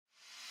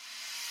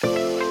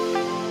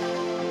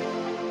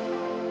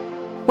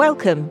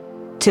Welcome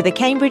to the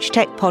Cambridge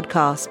Tech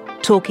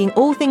Podcast, talking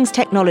all things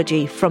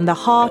technology from the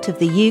heart of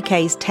the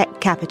UK's tech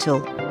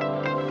capital.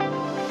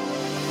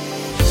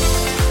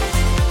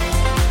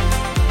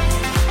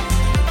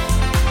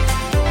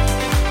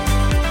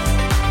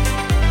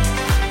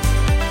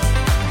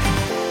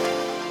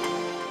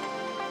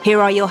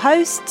 Here are your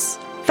hosts,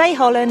 Faye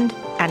Holland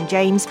and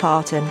James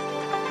Parton.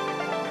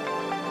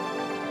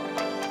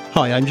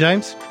 Hi, I'm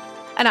James.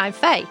 And I'm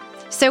Faye.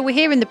 So we're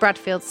here in the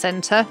Bradfield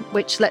Centre,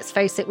 which, let's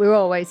face it, we're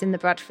always in the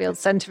Bradfield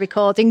Centre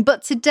recording,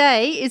 but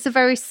today is a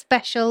very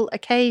special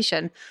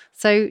occasion.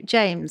 So,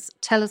 James,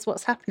 tell us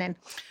what's happening.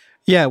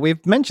 Yeah,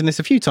 we've mentioned this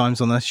a few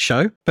times on the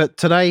show, but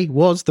today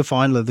was the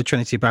final of the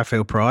Trinity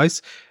Bradfield Prize.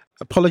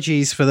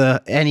 Apologies for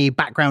any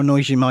background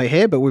noise you might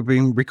hear, but we've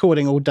been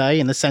recording all day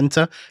in the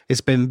centre.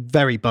 It's been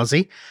very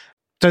buzzy.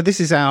 So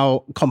this is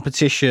our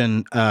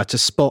competition to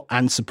spot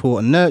and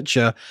support and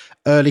nurture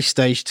early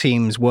stage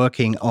teams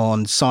working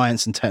on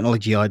science and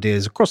technology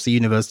ideas across the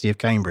University of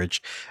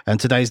Cambridge. And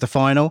today's the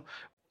final.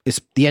 It's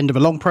the end of a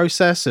long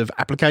process of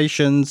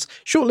applications,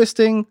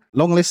 shortlisting,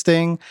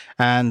 longlisting,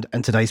 and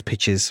today's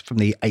pitches from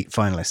the 8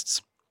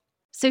 finalists.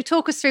 So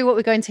talk us through what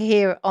we're going to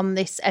hear on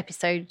this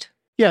episode.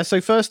 Yeah,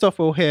 so first off,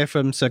 we'll hear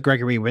from Sir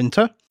Gregory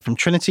Winter from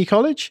Trinity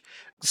College.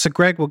 Sir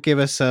Greg will give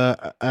us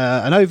an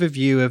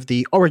overview of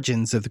the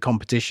origins of the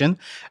competition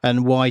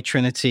and why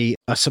Trinity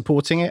are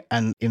supporting it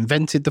and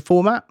invented the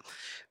format.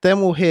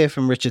 Then we'll hear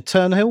from Richard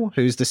Turnhill,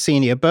 who's the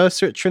senior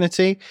bursar at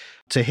Trinity,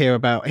 to hear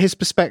about his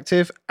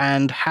perspective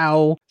and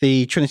how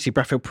the Trinity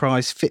Bradfield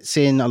Prize fits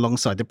in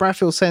alongside the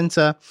Bradfield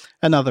Centre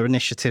and other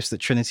initiatives that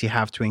Trinity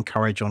have to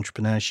encourage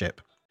entrepreneurship.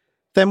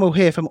 Then we'll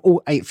hear from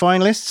all 8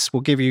 finalists.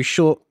 We'll give you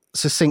short,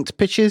 succinct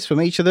pitches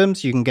from each of them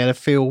so you can get a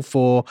feel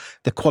for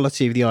the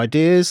quality of the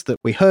ideas that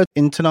we heard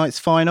in tonight's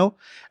final.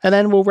 And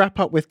then we'll wrap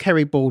up with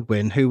Kerry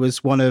Baldwin, who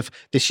was one of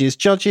this year's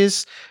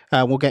judges.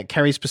 We'll get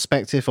Kerry's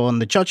perspective on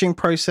the judging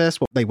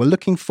process, what they were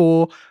looking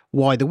for,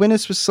 why the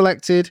winners were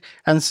selected,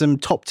 and some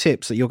top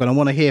tips that you're going to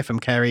want to hear from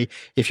Kerry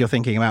if you're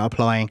thinking about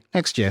applying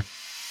next year.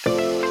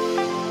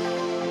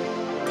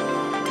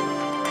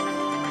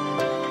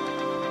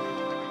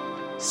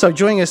 So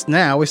joining us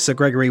now is Sir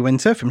Gregory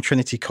Winter from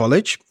Trinity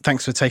College.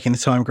 Thanks for taking the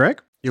time,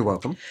 Greg. You're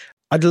welcome.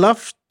 I'd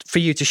love for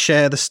you to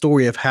share the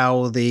story of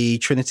how the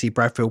Trinity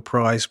Bradfield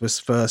Prize was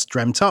first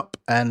dreamt up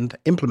and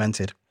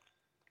implemented.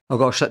 Oh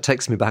gosh, that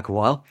takes me back a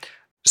while.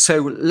 So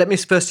let me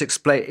first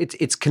explain.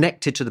 It's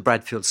connected to the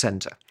Bradfield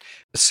Centre.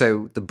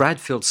 So the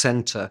Bradfield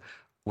Centre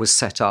was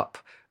set up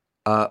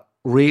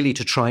really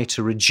to try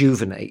to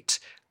rejuvenate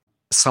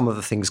some of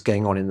the things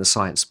going on in the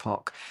science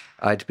park.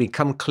 It'd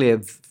become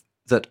clear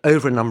that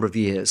over a number of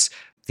years,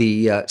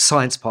 the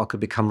science park had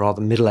become rather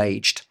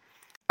middle-aged.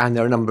 And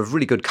there are a number of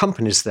really good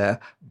companies there,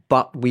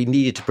 but we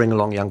needed to bring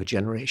along younger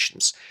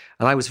generations.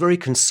 And I was very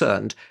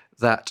concerned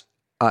that,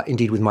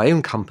 indeed with my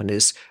own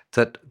companies,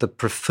 that the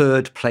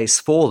preferred place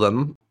for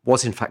them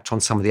was in fact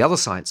on some of the other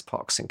science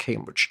parks in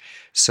Cambridge.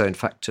 So in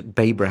fact at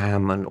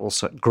Babraham and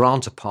also at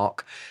Granta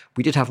Park,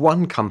 we did have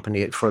one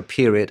company for a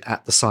period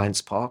at the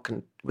science park, and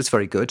it was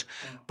very good.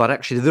 But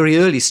actually the very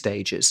early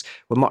stages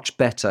were much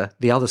better.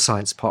 The other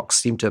science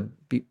parks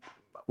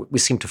we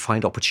seemed to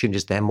find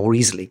opportunities there more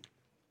easily.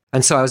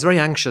 And so I was very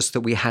anxious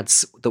that we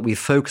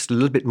focused a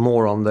little bit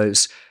more on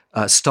those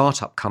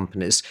startup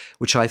companies,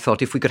 which I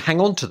felt if we could hang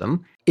on to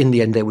them, in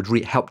the end they would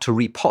help to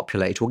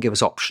repopulate or give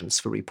us options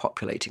for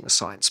repopulating the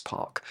science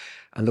park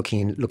and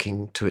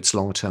looking to its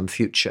long-term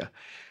future.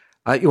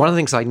 One of the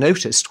things I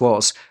noticed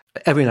was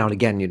every now and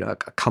again, a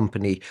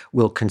company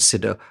will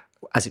consider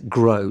as it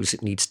grows,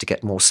 it needs to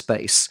get more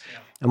space. Yeah.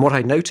 And what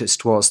I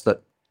noticed was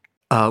that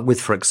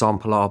with, for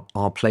example,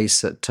 our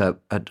place at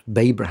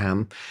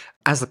Babraham,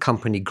 as the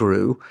company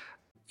grew,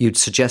 you'd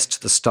suggest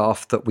to the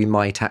staff that we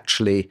might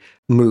actually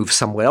move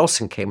somewhere else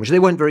in Cambridge. They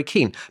weren't very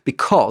keen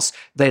because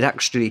they'd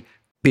actually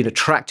been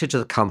attracted to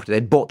the company.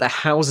 They'd bought their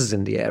houses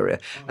in the area.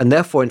 And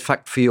therefore, in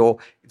fact, for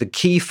the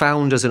key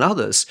founders and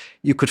others,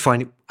 you could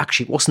find it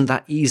actually wasn't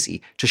that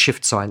easy to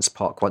shift Science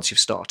Park once you've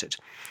started.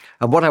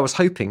 And what I was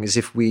hoping is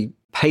if we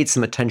paid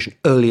some attention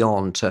early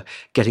on to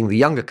getting the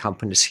younger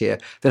companies here,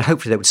 then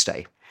hopefully they would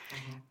stay.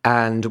 Mm-hmm.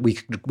 And we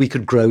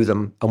could grow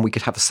them and we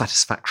could have the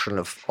satisfaction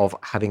of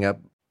having a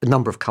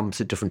number of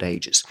companies at different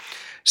ages.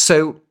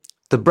 So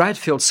the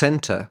Bradfield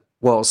Centre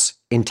was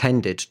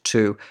intended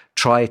to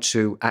try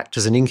to act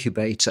as an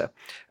incubator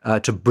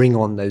to bring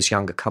on those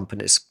younger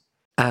companies.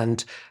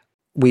 And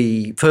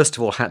we, first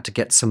of all, had to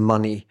get some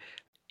money.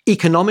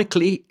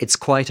 Economically, it's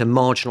quite a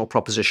marginal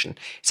proposition.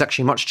 It's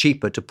actually much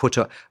cheaper to put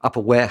up a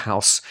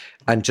warehouse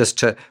and just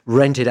to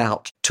rent it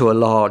out to a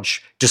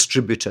large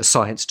distributor,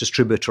 science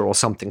distributor or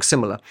something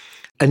similar.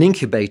 An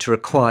incubator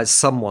requires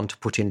someone to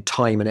put in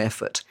time and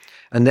effort.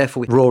 And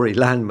therefore, Rory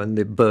Landman,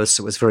 the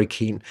bursar, was very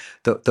keen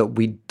that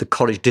the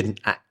college didn't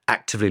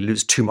actively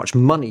lose too much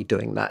money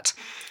doing that,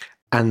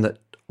 and that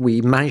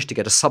we managed to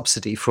get a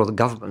subsidy for the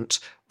government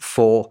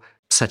for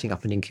setting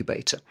up an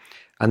incubator.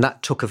 And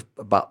that took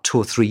about 2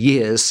 or 3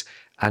 years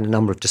and a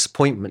number of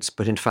disappointments.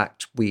 But in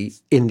fact,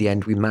 in the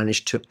end, we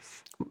managed to,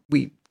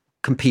 we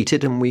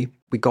competed and we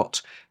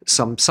got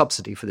some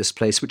subsidy for this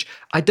place, which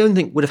I don't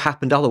think would have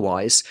happened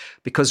otherwise,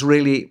 because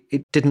really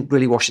it didn't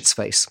really wash its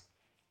face.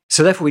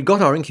 So therefore we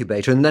got our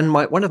incubator. And then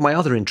one of my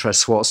other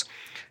interests was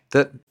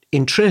that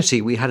in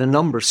Trinity we had a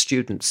number of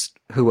students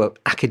who were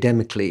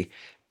academically,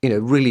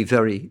 really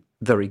very,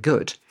 very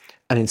good.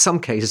 And in some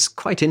cases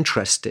quite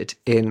interested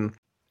in,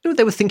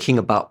 they were thinking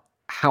about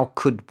how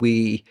could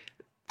we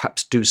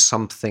perhaps do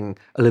something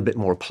a little bit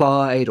more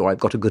applied, or I've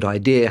got a good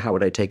idea, how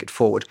would I take it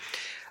forward?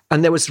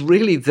 And there was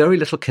really very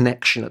little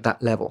connection at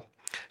that level.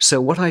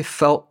 So what I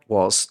felt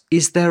was,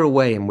 is there a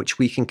way in which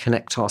we can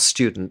connect our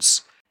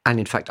students, and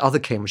in fact other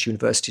Cambridge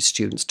University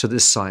students, to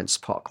this science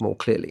park more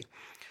clearly?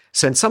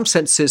 So in some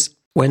senses,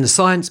 when the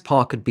science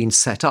park had been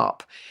set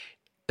up,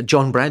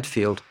 John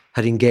Bradfield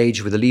had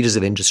engaged with the leaders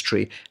of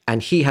industry,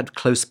 and he had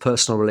close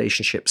personal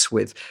relationships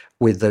with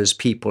those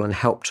people and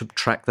helped to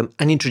attract them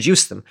and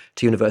introduce them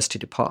to university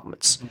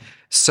departments. Mm-hmm.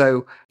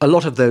 So a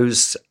lot of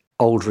those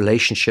old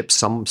relationships,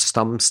 some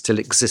still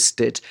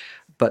existed,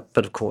 but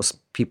of course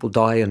people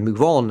die and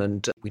move on,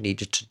 and we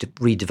needed to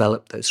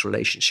redevelop those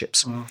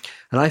relationships. Mm.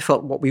 And I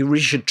felt what we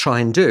really should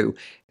try and do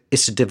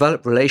is to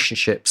develop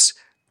relationships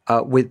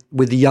with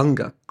the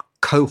younger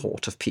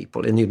cohort of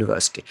people in the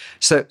university.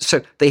 So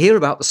they hear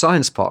about the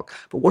science park,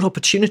 but what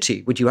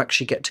opportunity would you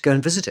actually get to go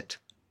and visit it?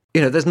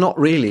 There's not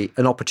really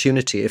an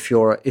opportunity if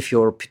you're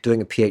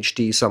doing a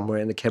PhD somewhere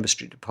in the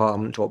chemistry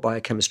department or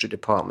biochemistry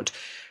department.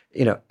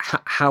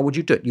 How would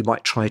you do it? You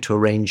might try to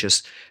arrange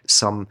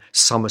some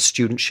summer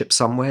studentship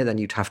somewhere. Then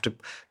you'd have to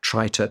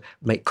try to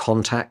make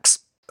contacts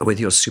with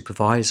your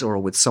supervisor or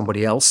with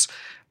somebody else.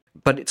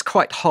 But it's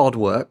quite hard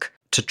work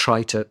to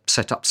try to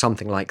set up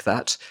something like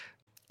that.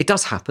 It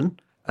does happen,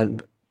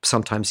 and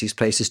sometimes these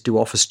places do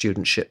offer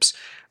studentships,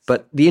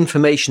 but the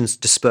information's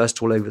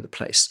dispersed all over the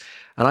place.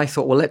 And I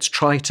thought, well, let's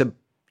try to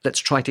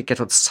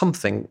get on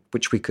something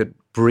which we could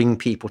bring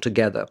people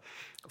together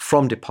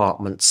from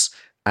departments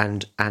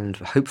and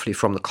hopefully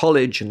from the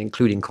college, and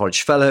including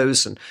college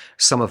fellows and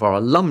some of our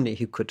alumni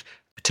who could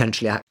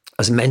potentially act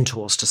as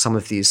mentors to some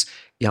of these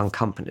young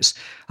companies.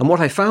 And what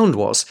I found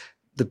was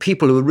the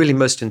people who were really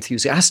most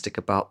enthusiastic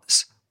about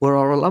this were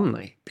our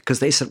alumni, because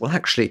they said, well,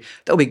 actually,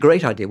 that would be a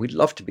great idea. We'd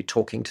love to be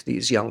talking to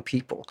these young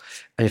people.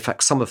 And in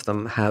fact, some of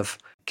them have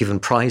given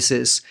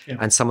prizes,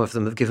 and some of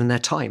them have given their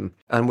time.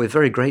 And we're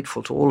very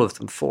grateful to all of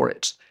them for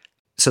it.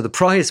 So the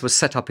prize was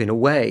set up in a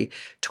way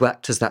to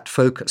act as that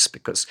focus,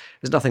 because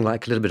there's nothing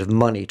like a little bit of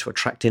money to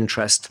attract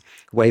interest,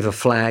 wave a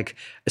flag,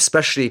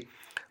 especially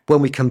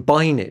when we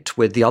combine it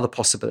with the other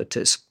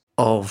possibilities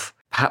of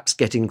perhaps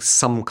getting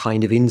some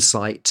kind of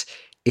insight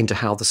into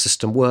how the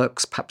system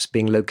works, perhaps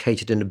being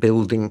located in a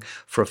building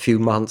for a few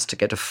months to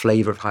get a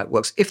flavour of how it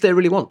works, if they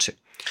really want to.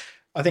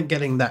 I think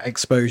getting that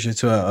exposure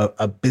to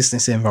a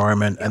business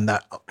environment and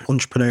that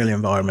entrepreneurial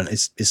environment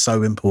is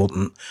so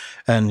important.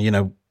 And,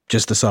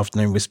 just this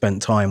afternoon, we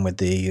spent time with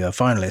the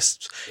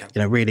finalists,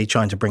 really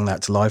trying to bring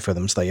that to life for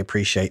them so they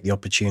appreciate the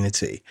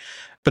opportunity.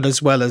 But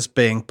as well as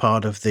being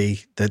part of the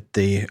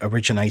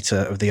originator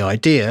of the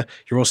idea,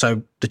 you're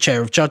also the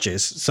chair of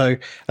judges. So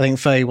I think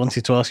Faye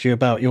wanted to ask you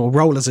about your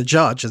role as a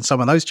judge and some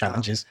of those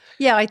challenges.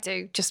 Yeah, I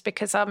do, just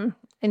because I'm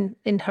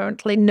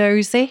inherently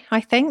nosy,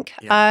 I think.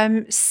 Yeah.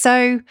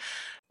 So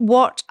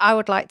what I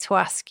would like to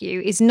ask you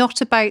is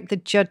not about the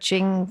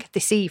judging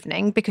this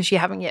evening, because you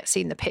haven't yet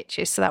seen the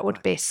pictures, so that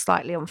would be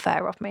slightly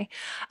unfair of me.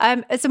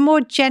 As a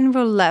more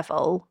general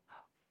level,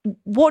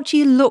 what do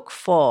you look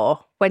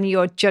for when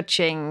you're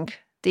judging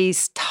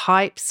these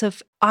types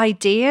of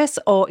ideas?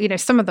 Or,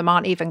 some of them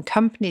aren't even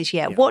companies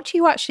yet. Yeah. What do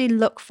you actually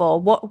look for?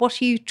 What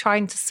are you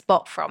trying to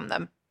spot from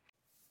them?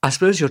 I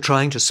suppose you're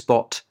trying to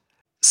spot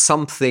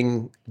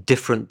something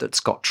different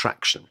that's got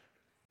traction.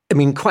 I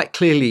mean, quite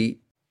clearly,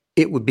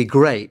 it would be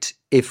great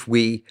if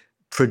we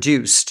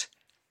produced,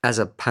 as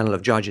a panel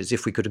of judges,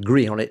 if we could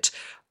agree on it,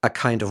 a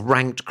kind of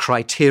ranked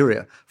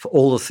criteria for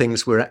all the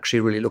things we're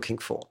actually really looking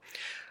for.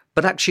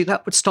 But actually,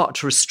 that would start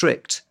to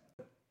restrict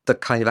the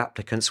kind of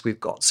applicants we've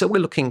got. So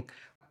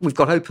we've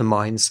got open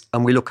minds,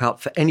 and we look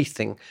out for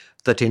anything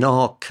that in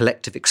our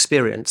collective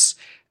experience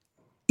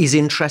is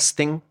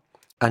interesting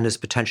and has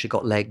potentially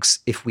got legs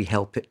if we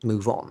help it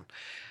move on.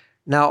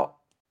 Now,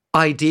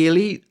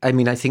 ideally, I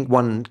think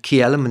one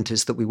key element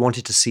is that we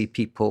wanted to see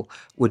people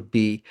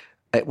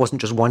it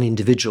wasn't just one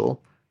individual.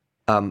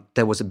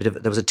 There was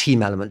a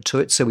team element to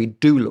it. So we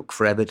do look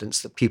for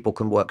evidence that people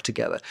can work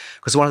together.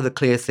 Because one of the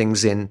clear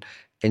things in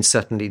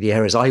certainly the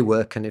areas I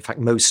work, and in fact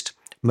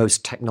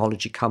most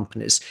technology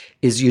companies,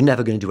 is you're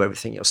never going to do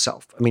everything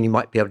yourself. You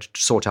might be able to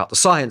sort out the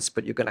science,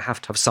 but you're going to have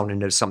someone who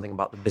knows something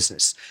about the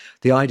business.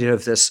 The idea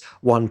of this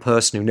one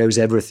person who knows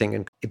everything,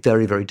 and it's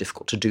very, very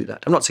difficult to do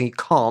that. I'm not saying you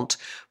can't,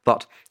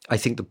 but I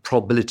think the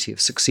probability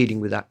of succeeding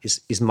with that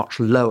is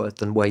much lower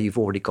than where you've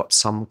already got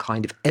some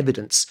kind of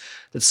evidence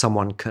that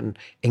someone can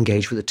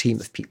engage with a team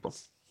of people.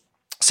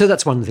 So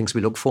that's one of the things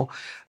we look for.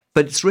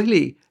 But it's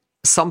really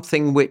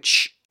something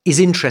which is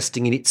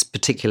interesting in its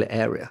particular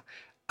area,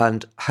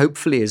 and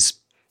hopefully is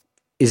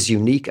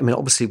unique.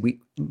 Obviously,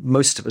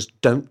 most of us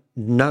don't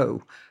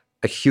know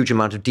a huge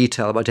amount of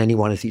detail about any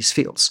one of these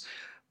fields.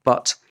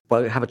 But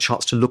we have a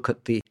chance to look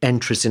at the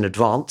entries in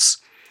advance.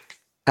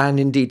 And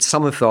indeed,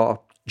 some of our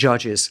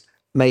judges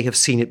may have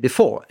seen it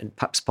before, and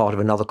perhaps part of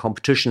another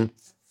competition,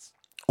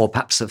 or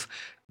perhaps have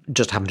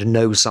just happened to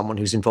know someone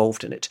who's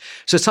involved in it.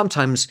 So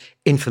sometimes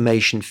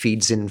information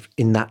feeds in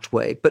that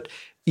way. But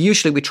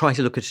usually we try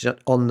to look at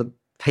it on the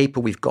paper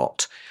we've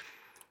got.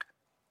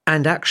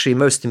 And actually,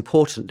 most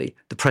importantly,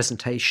 the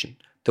presentation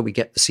that we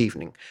get this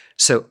evening.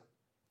 So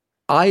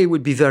I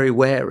would be very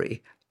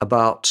wary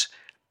about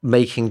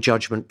making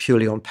judgment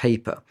purely on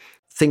paper.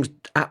 Things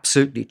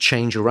absolutely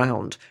change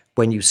around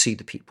when you see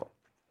the people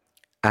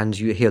and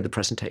you hear the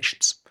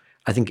presentations.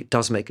 I think it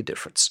does make a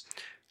difference.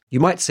 You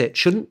might say it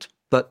shouldn't,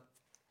 but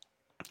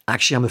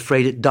actually I'm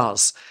afraid it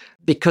does,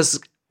 because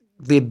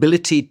the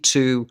ability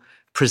to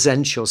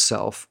present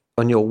yourself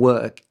on your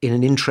work in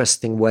an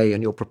interesting way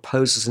and your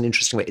proposals in an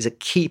interesting way is a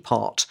key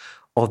part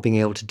of being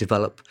able to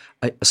develop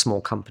a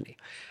small company.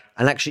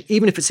 And actually,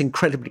 even if it's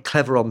incredibly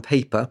clever on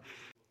paper,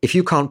 if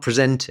you can't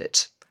present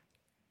it,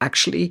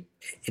 actually,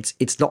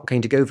 it's not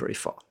going to go very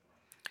far.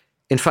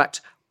 In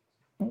fact,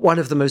 one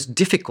of the most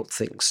difficult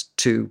things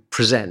to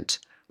present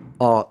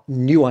are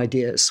new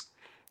ideas.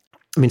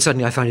 I mean,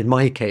 certainly I found in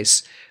my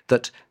case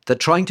that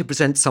trying to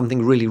present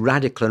something really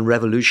radical and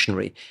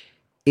revolutionary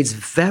is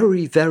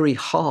very, very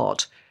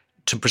hard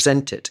to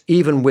present it,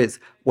 even with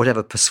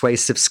whatever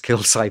persuasive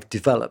skills I've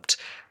developed.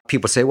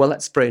 People say, well,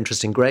 that's very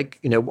interesting, Greg.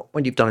 You know,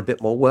 when you've done a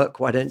bit more work,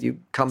 why don't you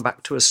come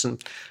back to us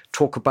and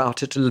talk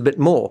about it a little bit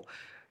more?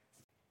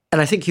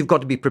 And I think you've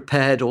got to be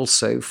prepared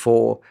also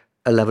for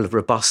a level of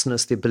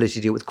robustness, the ability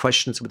to deal with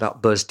questions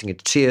without bursting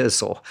into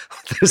tears or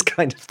those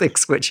kind of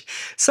things, which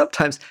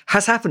sometimes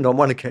has happened on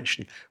one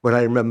occasion when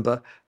I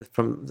remember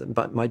from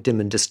my dim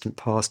and distant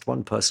past,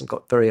 one person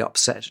got very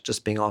upset at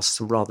just being asked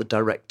some rather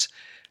direct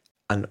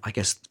and I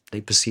guess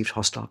they perceived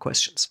hostile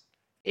questions.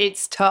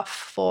 It's tough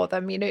for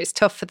them, it's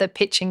tough for the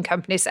pitching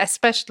companies,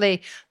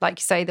 especially, like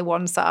you say, the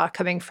ones that are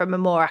coming from a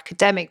more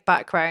academic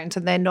background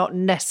and they're not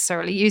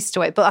necessarily used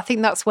to it. But I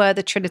think that's where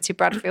the Trinity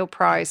Bradfield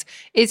Prize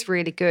is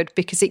really good,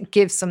 because it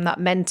gives them that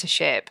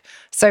mentorship.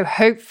 So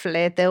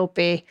hopefully there'll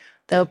be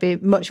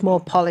much more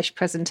polished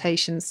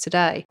presentations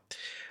today.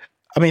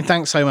 I mean,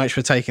 thanks so much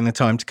for taking the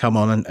time to come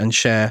on and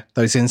share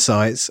those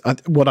insights.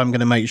 What I'm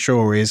going to make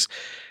sure is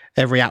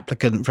every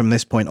applicant from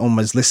this point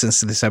onwards listens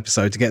to this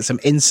episode to get some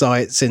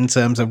insights in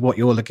terms of what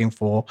you're looking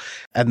for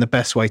and the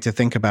best way to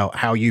think about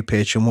how you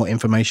pitch and what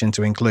information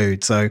to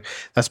include. So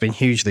that's been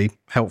hugely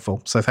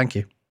helpful. So thank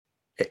you.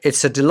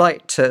 It's a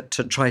delight to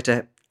try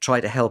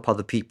to help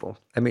other people.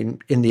 I mean,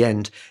 in the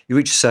end, you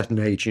reach a certain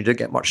age, you don't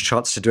get much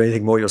chance to do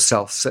anything more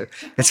yourself. So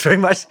it's very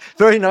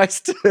nice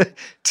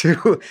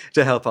to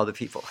help other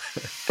people.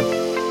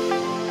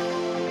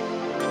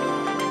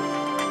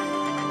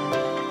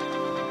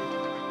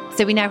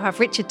 So we now have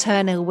Richard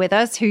Turner with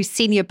us, who's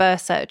Senior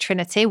Bursar at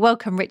Trinity.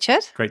 Welcome,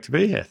 Richard. Great to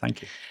be here.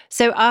 Thank you.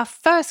 So our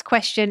first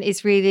question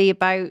is really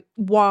about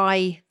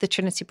why the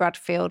Trinity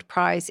Bradfield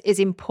Prize is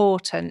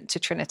important to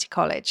Trinity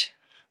College.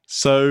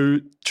 So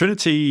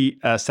Trinity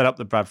set up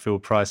the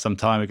Bradfield Prize some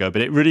time ago,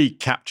 but it really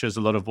captures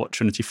a lot of what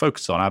Trinity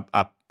focuses on.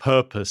 Our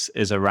purpose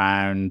is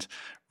around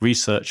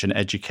research and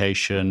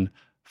education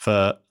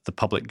for the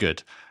public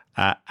good.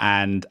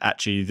 And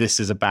actually, this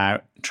is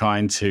about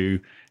trying to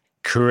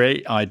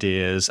create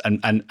ideas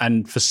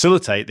and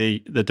facilitate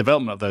the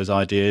development of those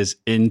ideas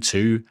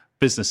into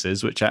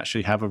businesses which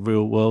actually have a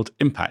real world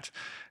impact.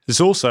 There's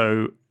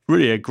also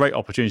really a great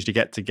opportunity to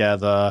get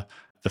together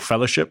the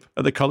fellowship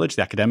at the college,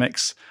 the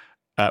academics,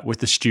 with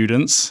the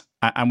students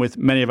and with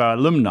many of our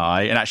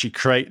alumni, and actually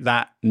create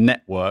that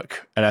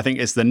network. And I think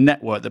it's the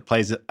network that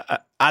plays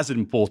as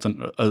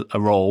important a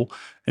role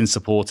in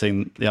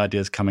supporting the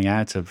ideas coming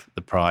out of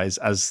the prize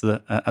as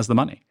the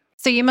money.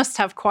 So you must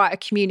have quite a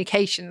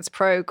communications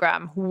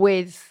program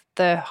with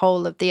the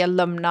whole of the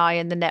alumni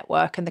and the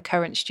network and the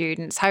current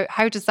students.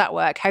 How does that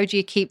work? How do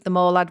you keep them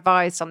all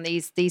advised on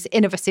these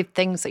innovative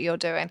things that you're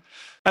doing?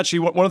 Actually,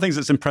 one of the things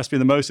that's impressed me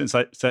the most since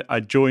I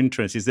joined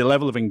Trinity is the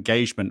level of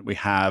engagement we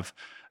have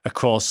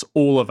across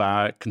all of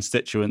our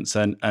constituents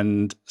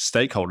and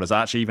stakeholders.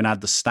 I actually even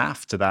add the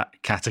staff to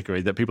that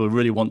category, that people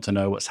really want to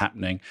know what's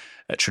happening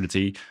at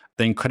Trinity.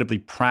 They're incredibly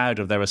proud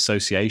of their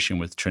association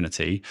with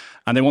Trinity,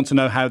 and they want to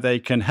know how they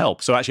can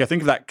help. So actually, I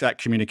think of that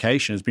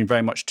communication has been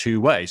very much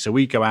two-way. So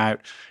we go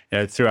out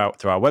through our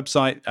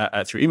website,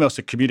 through emails,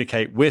 to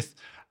communicate with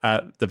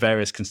the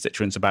various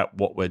constituents about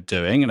what we're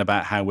doing and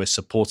about how we're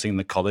supporting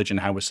the college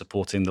and how we're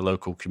supporting the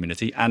local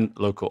community and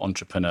local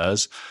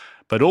entrepreneurs.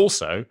 But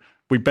also,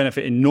 we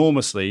benefit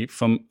enormously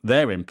from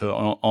their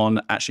input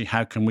on actually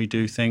how can we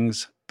do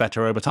things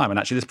better over time. And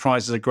actually, this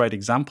prize is a great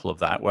example of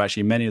that, where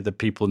actually many of the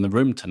people in the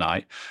room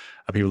tonight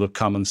are people who have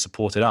come and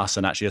supported us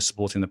and actually are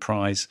supporting the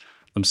prize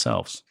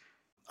themselves.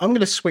 I'm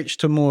going to switch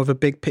to more of a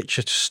big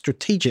picture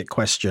strategic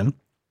question.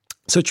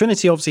 So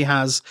Trinity obviously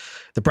has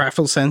the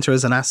Bradfield Centre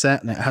as an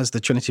asset, and it has the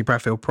Trinity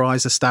Bradfield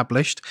Prize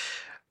established.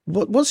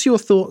 What's your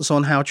thoughts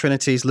on how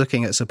Trinity is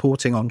looking at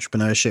supporting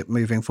entrepreneurship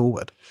moving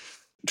forward?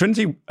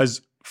 Trinity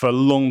has for a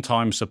long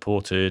time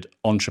supported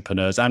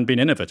entrepreneurs and been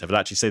innovative. I'd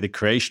actually say the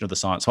creation of the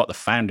Science Park, the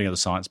founding of the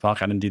Science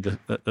Park, and indeed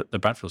the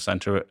Bradfield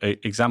Centre are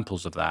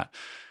examples of that.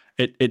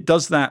 It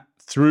does that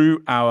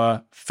through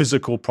our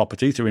physical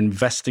property, through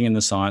investing in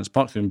the Science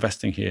Park, through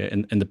investing here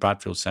in the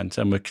Bradfield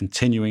Centre, and we're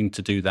continuing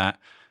to do that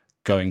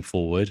going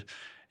forward.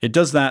 It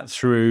does that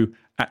through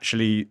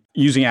actually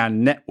using our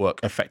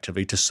network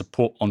effectively to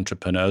support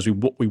entrepreneurs.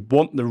 We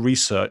want the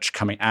research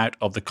coming out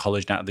of the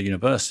college and out of the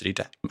university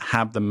to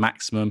have the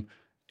maximum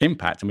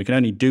impact. And we can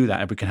only do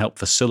that if we can help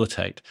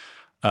facilitate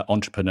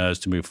entrepreneurs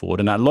to move forward.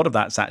 And a lot of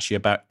that's actually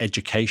about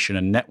education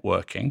and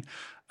networking.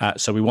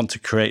 So we want to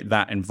create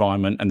that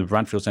environment. And the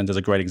Bradfield Centre is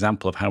a great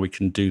example of how we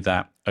can do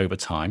that over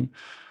time.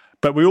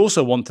 But we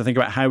also want to think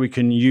about how we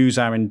can use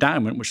our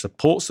endowment, which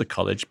supports the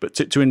college, but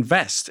to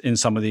invest in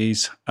some of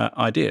these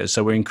ideas.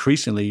 So we're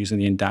increasingly using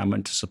the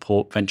endowment to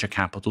support venture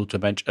capital, to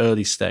venture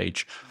early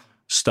stage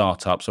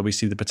startups. So we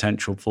see the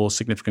potential for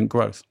significant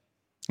growth.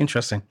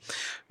 Interesting.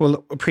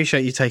 Well,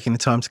 appreciate you taking the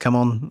time to come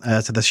on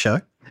to the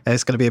show.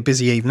 It's going to be a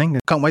busy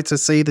evening. Can't wait to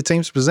see the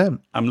teams present.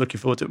 I'm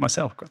looking forward to it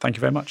myself. Thank you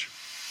very much.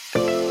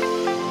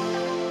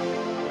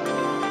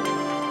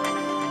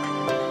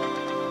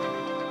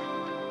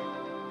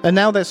 And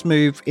now let's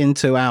move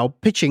into our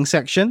pitching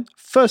section.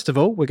 First of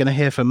all, we're going to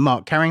hear from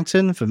Mark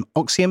Carrington from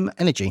Oxium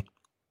Energy.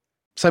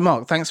 So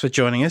Mark, thanks for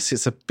joining us.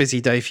 It's a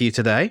busy day for you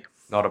today.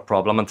 Not a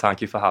problem, and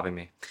thank you for having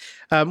me.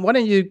 Why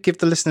don't you give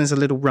the listeners a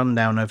little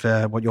rundown of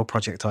what your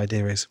project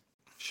idea is?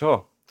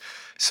 Sure.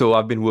 So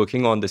I've been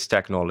working on this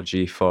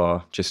technology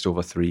for just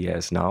over 3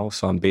 years now.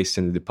 So I'm based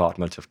in the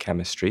Department of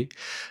Chemistry.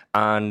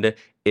 And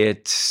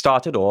it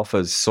started off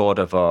as sort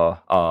of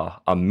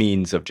a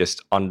means of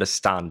just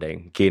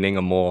understanding, gaining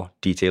a more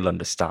detailed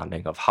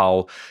understanding of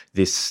how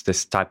this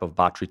type of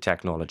battery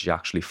technology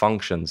actually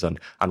functions and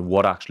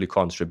what actually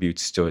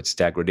contributes to its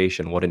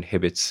degradation, what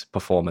inhibits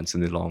performance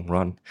in the long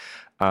run.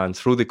 And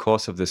through the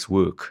course of this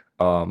work,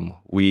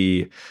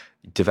 we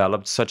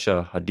developed such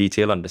a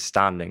detailed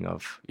understanding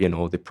of,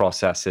 the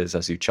processes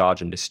as you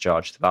charge and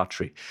discharge the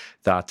battery,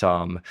 that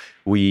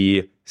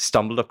we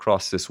stumbled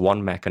across this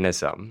one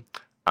mechanism.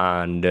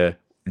 And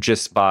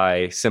just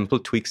by simple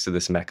tweaks to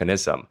this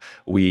mechanism,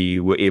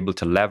 we were able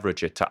to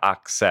leverage it to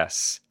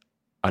access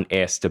an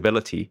air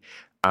stability.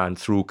 And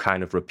through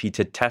kind of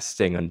repeated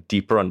testing and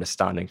deeper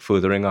understanding,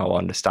 furthering our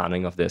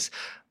understanding of this,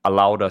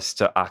 allowed us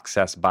to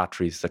access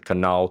batteries that can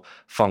now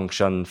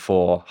function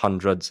for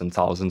hundreds and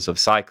thousands of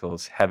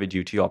cycles,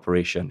 heavy-duty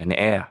operation in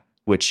air,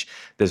 which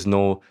there's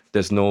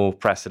no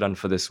precedent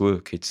for this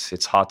work.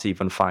 It's hard to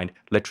even find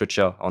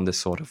literature on this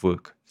sort of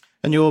work.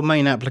 And your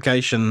main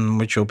application,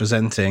 which you're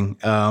presenting,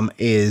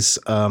 is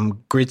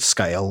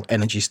grid-scale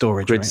energy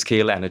storage.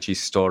 Grid-scale energy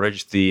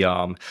storage,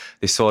 the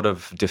sort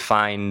of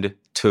defined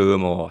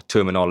term or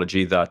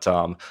terminology that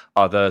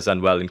others,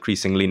 and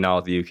increasingly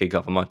now the UK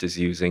government is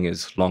using,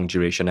 is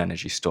long-duration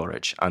energy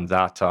storage. And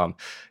that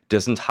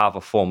doesn't have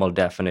a formal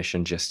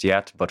definition just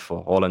yet, but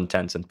for all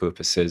intents and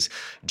purposes,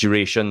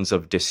 durations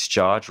of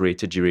discharge,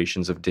 rated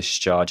durations of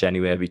discharge,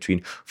 anywhere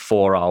between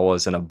 4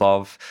 hours and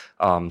above.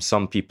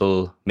 Some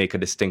people make a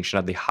distinction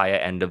at the higher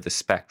end of the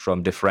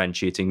spectrum,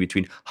 differentiating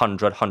between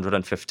 100,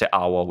 150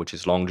 hour, which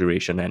is long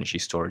duration energy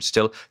storage,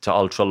 still to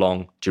ultra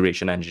long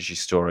duration energy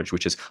storage,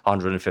 which is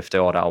 150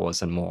 odd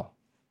hours and more.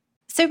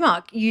 So,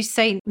 Mark, you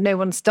say no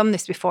one's done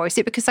this before. Is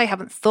it because they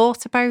haven't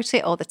thought about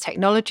it, or the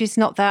technology's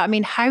not there? I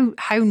mean, how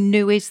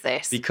new is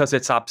this? Because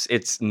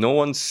it's no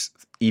one's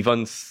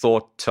even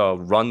thought to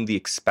run the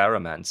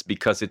experiments,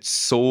 because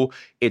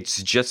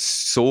it's just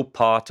so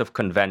part of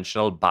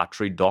conventional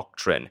battery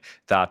doctrine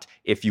that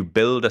if you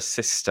build a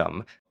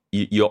system,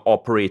 you're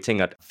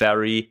operating at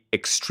very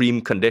extreme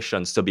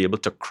conditions to be able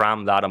to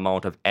cram that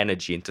amount of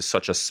energy into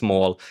such a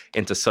small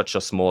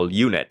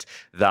unit,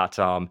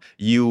 that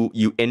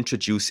you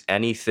introduce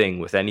anything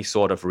with any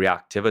sort of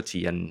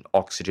reactivity, and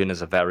oxygen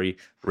is a very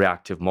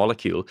reactive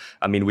molecule.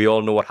 I mean, we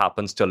all know what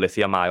happens to a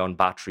lithium-ion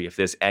battery. If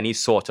there's any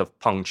sort of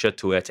puncture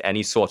to it,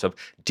 any sort of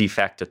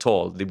defect at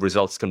all, the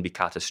results can be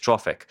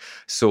catastrophic.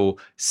 So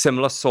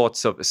similar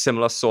sorts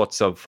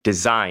of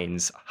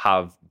designs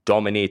have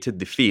dominated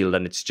the field,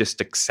 and it's just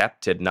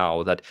accepted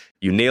now that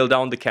you nail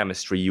down the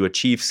chemistry, you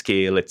achieve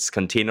scale, it's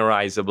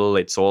containerizable,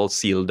 it's all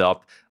sealed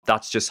up.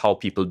 That's just how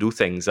people do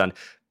things, and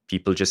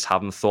people just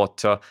haven't thought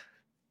to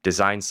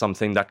design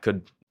something that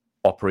could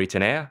operate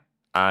in air.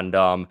 And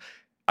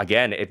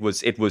again, it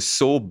was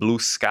so blue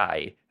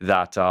sky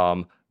that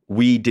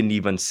we didn't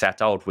even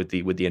set out with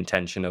the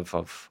intention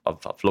of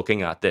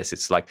looking at this.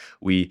 It's like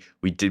we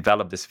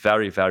developed this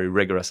very, very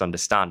rigorous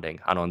understanding,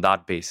 and on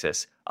that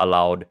basis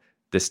allowed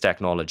this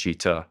technology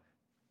to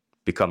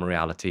become a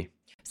reality.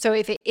 So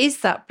if it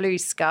is that blue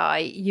sky,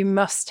 you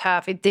must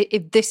have,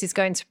 if this is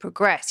going to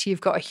progress,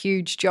 you've got a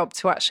huge job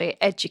to actually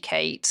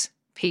educate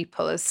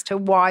people as to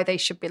why they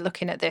should be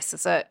looking at this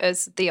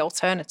as the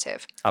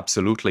alternative.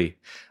 Absolutely.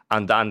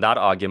 And that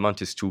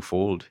argument is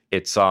twofold.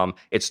 It's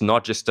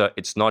not just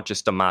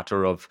a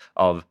matter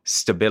of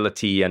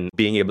stability and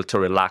being able to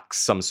relax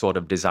some sort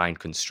of design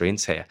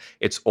constraints here.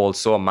 It's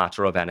also a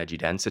matter of energy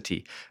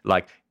density.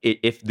 Like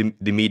if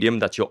the medium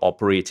that you're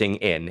operating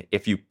in,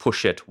 if you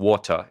push it,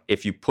 water,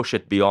 if you push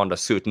it beyond a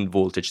certain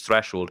voltage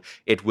threshold,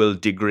 it will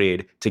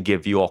degrade to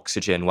give you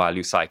oxygen while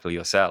you cycle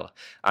your cell.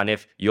 And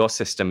if your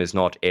system is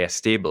not air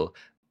stable,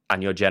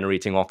 and you're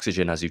generating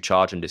oxygen as you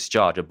charge and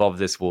discharge above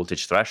this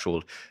voltage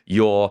threshold,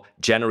 you're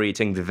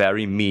generating the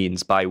very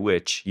means by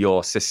which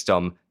your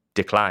system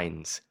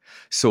declines.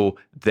 So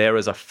there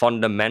is a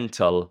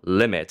fundamental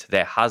limit.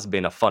 There has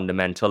been a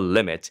fundamental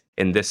limit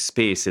in this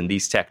space, in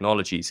these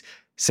technologies,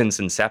 since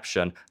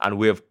inception, and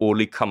we have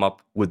only come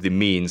up with the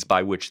means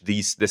by which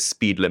this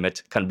speed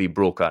limit can be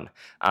broken.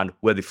 And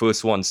we're the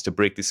first ones to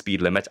break the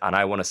speed limit, and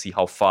I want to see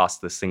how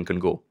fast this thing can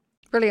go.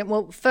 Brilliant.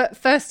 Well,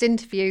 first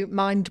interview,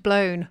 mind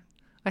blown,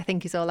 I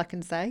think is all I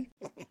can say.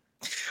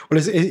 Well,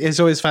 it's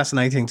always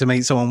fascinating to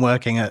meet someone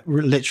working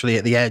literally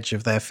at the edge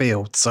of their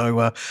field.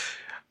 So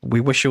we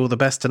wish you all the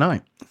best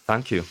tonight.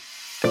 Thank you.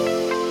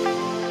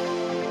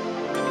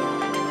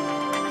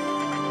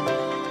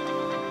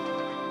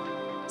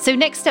 So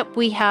next up,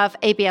 we have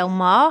Abiel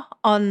Ma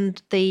on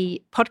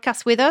the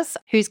podcast with us,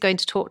 who's going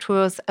to talk to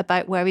us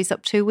about where he's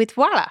up to with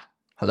Voila.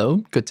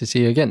 Hello, good to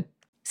see you again.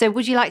 So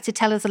would you like to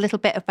tell us a little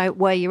bit about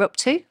where you're up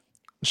to?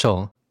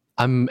 Sure.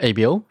 I'm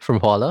Abiel from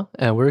Voila,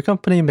 and we're a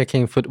company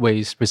making food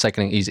waste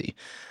recycling easy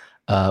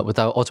with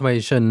our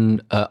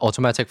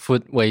automatic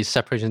food waste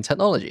separation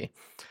technology.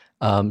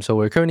 So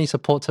we're currently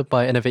supported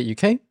by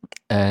Innovate UK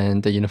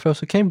and the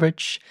University of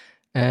Cambridge,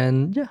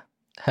 and yeah,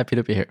 happy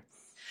to be here.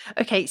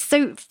 Okay,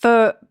 so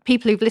for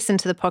people who've listened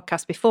to the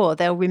podcast before,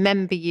 they'll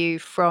remember you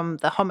from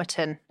the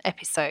Homerton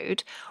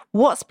episode.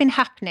 What's been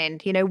happening?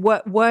 You know,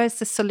 where's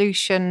the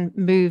solution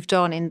moved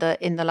on in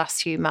the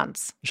last few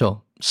months? Sure.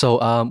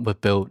 So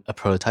we've built a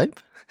prototype,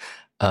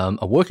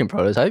 a working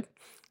prototype.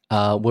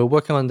 We're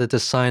working on the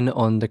design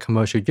on the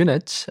commercial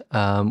unit.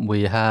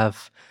 We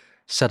have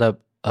set up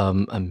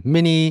a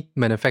mini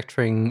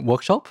manufacturing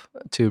workshop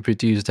to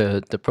produce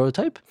the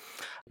prototype.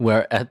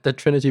 We're at the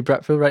Trinity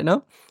Bradfield right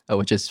now,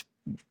 which is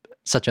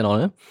such an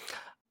honor.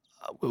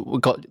 We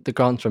got the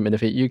grant from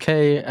Innovate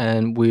UK,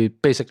 and we're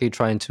basically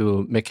trying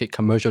to make it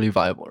commercially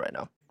viable right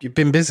now. You've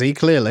been busy,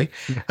 clearly.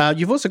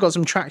 You've also got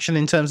some traction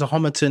in terms of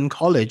Homerton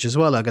College as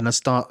well. Are going to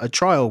start a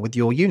trial with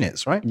your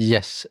units, right?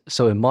 Yes.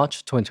 So in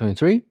March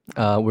 2023,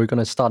 we're going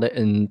to start it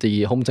in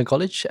the Homerton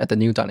College at the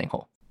new dining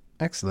hall.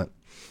 Excellent.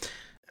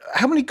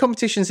 How many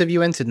competitions have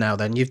you entered now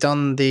then? You've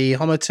done the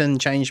Homerton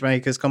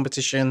Changemakers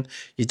competition.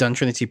 You've done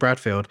Trinity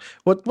Bradfield.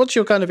 What's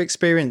your kind of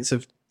experience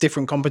of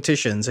different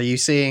competitions? Are you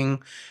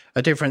seeing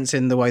a difference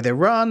in the way they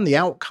run, the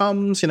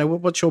outcomes? You know,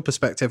 what's your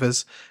perspective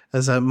as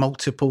a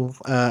multiple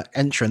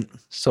entrant?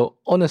 So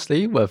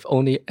honestly, we've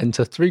only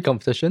entered 3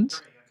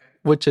 competitions,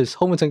 which is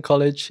Homerton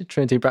College,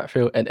 Trinity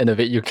Bradfield, and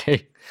Innovate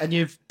UK. And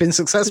you've been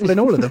successful in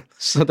all of them.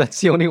 So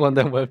that's the only one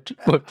that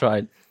we've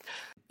tried.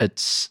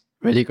 It's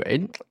really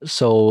great.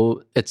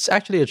 So it's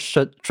actually a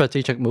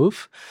strategic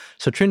move.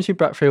 So Trinity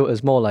Bradfield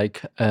is more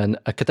like an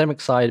academic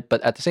side, but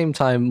at the same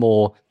time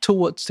more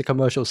towards the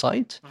commercial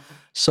side. Mm-hmm.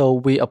 So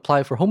we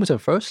apply for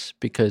Homerton first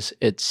because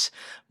it's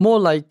more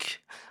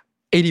like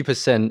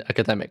 80%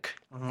 academic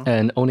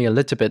and only a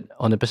little bit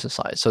on the business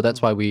side. So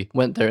that's why we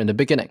went there in the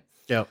beginning.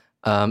 Yeah.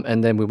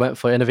 And then we went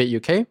for Innovate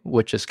UK,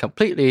 which is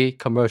completely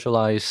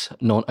commercialized,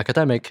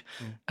 non-academic.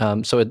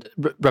 So it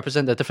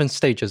represents the different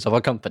stages of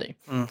our company.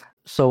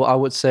 So I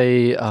would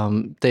say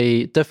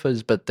they differ,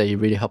 but they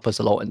really help us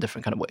a lot in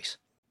different kind of ways.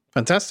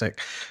 Fantastic.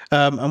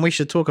 And we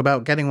should talk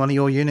about getting one of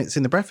your units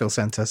in the Bradfield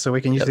Centre so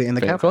we can use it in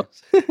the cafe.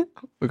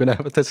 We're going to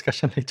have a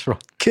discussion later on.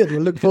 Good.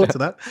 We'll look forward to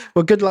that.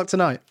 Well, good luck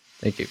tonight.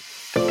 Thank you.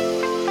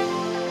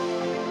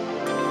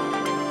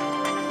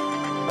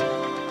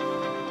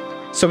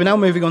 So we're now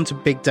moving on to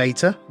big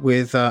data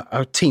with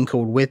a team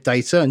called With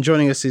Data, and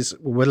joining us is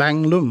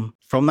Lang Lum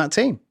from that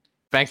team.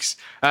 Thanks.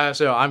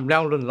 So I'm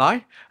Liang Lun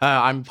Lai.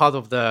 I'm part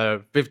of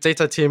the With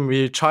Data team.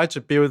 We try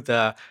to build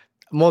the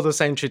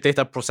model-centric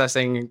data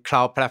processing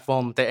cloud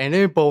platform that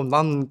enable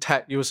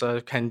non-tech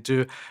users can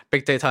do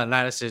big data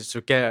analysis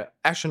to get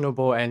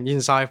actionable and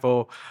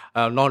insightful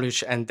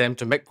knowledge and then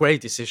to make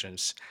great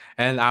decisions.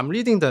 And I'm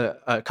leading the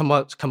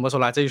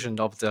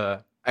commercialization of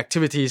the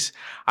activities.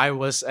 I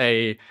was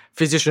a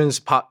physician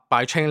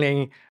by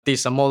training, did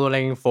some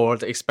modeling for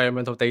the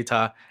experimental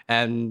data,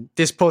 and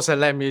this process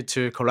led me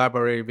to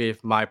collaborate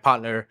with my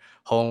partner,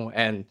 Hong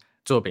and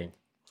Zobing.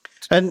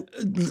 And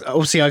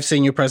obviously, I've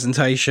seen your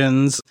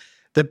presentations.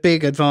 The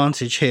big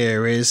advantage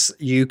here is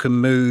you can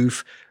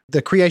move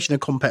the creation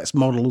of complex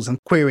models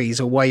and queries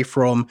away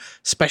from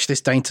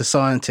specialist data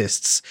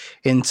scientists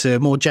into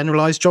more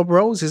generalized job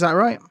roles. Is that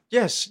right?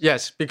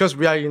 Yes, because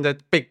we are in the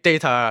big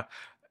data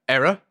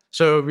era.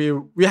 So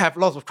we have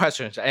lots of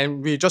questions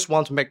and we just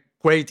want to make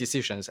great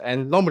decisions.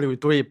 And normally we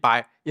do it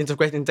by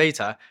integrating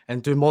data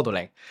and do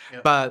modeling.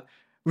 Yep. But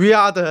we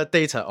are the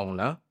data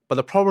owner. But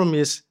the problem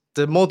is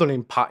the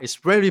modeling part is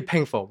very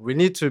painful. We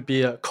need to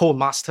be a code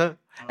master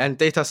and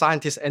data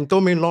scientists and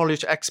domain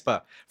knowledge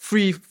expert.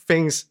 3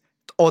 things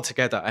all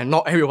together, and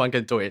not everyone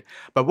can do it.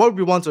 But what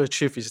we want to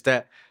achieve is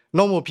that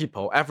normal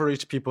people,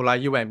 average people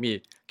like you and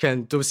me,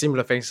 can do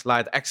similar things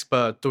like the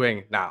expert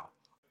doing now.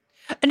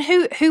 And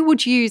who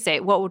would use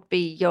it? What would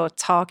be your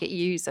target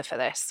user for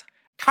this?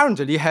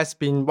 Currently, it has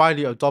been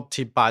widely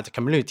adopted by the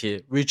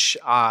community, which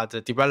are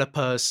the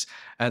developers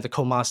and the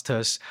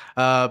co-masters.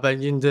 But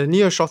in the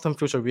near short-term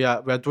future, we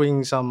are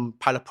doing some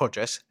pilot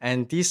projects,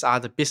 and these are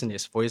the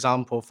business. For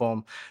example,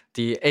 from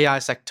the AI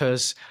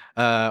sectors,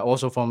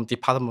 also from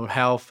Department of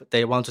Health,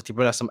 they want to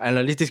develop some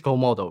analytical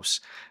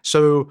models.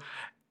 So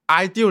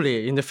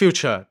ideally, in the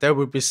future, there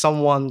will be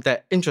someone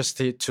that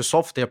interested to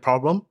solve their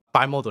problem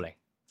by modeling.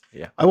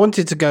 Yeah. I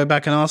wanted to go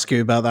back and ask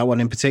you about that one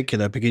in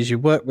particular because you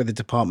work with the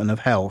Department of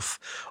Health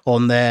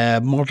on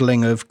their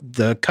modelling of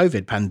the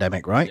COVID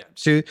pandemic, right? Yeah.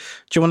 So, do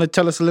you want to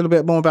tell us a little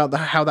bit more about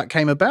how that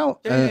came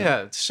about?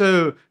 Yeah.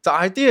 So the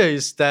idea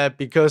is that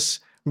because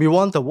we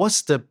wonder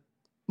what's the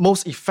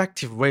most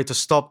effective way to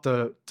stop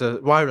the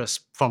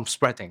virus from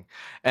spreading.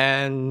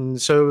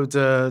 And so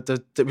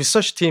the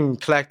research team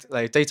collect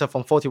like data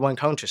from 41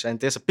 countries, and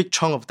there's a big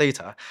chunk of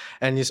data,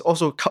 and it's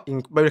also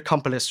in very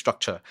complex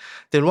structure.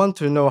 They want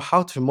to know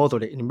how to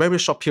model it in a very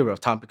short period of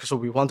time because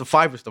we want to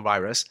fight with the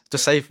virus to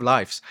save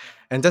lives.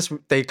 And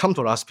they come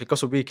to us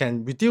because we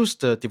can reduce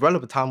the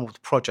development time of the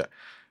project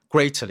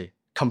greatly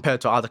compared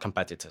to other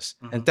competitors.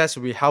 Mm-hmm. And that's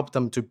we help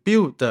them to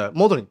build the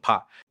modeling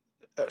part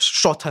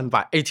shortened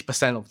by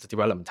 80% of the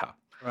development time.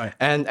 Right.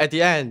 And at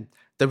the end,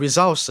 the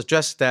results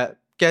suggest that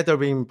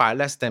gathering by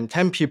less than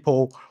 10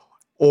 people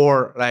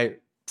or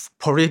like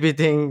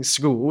prohibiting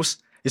schools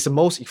is the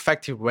most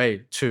effective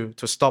way to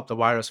stop the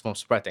virus from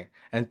spreading.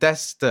 And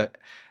that's the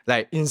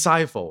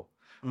insightful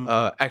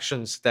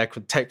actions that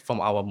could take from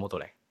our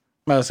modeling.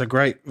 Well, it's a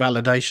great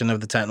validation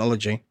of the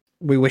technology.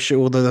 We wish you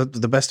all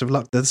the best of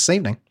luck this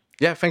evening.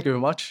 Yeah, thank you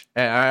very much.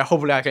 And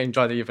hopefully I can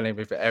enjoy the evening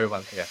with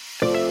everyone here.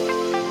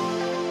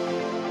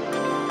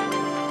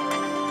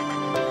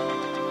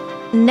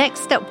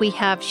 Next up, we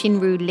have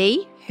Xinru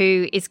Li,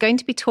 who is going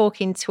to be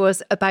talking to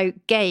us about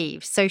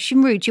GAVE. So,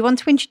 Xinru, do you want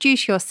to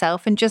introduce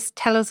yourself and just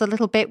tell us a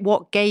little bit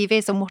what GAVE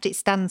is and what it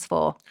stands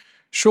for?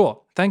 Sure.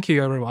 Thank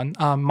you, everyone.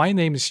 My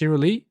name is Xinru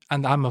Li,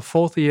 and I'm a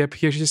 4th-year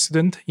PhD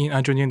student in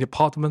Engineering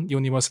Department,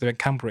 University of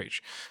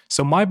Cambridge.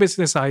 So my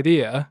business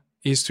idea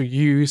is to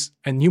use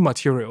a new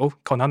material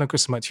called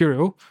nanocrystal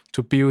material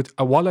to build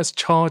a wireless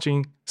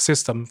charging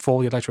system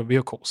for electric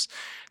vehicles.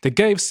 The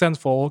GAVE stands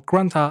for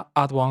Granta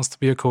Advanced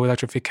Vehicle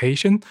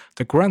Electrification.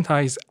 The Granta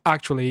is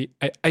actually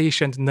an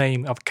ancient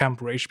name of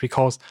Cambridge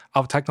because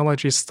our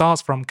technology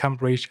starts from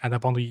Cambridge, and I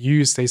want to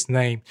use this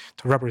name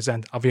to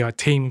represent our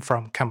team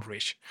from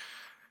Cambridge.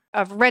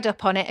 I've read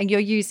up on it, and you're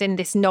using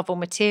this novel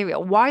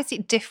material. Why is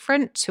it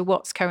different to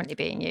what's currently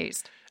being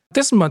used?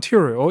 This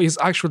material is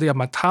actually a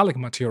metallic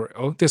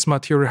material. This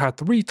material has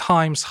 3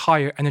 times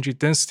higher energy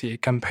density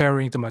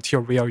comparing the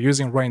material we are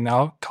using right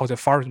now, called the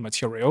ferrite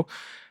material.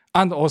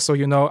 And also,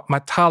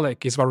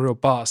 metallic is very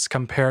robust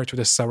compared to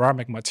the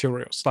ceramic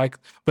materials. Like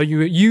when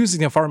you're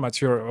using a ferrite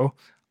material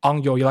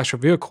on your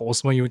electric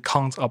vehicles, when you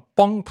encounter a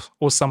bump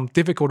or some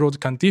difficult road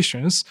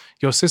conditions,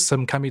 your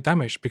system can be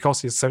damaged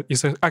because it's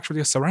actually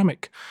a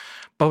ceramic.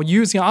 But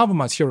using other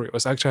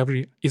materials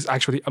is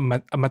actually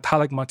a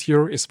metallic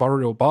material. It's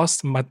very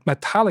robust,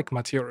 metallic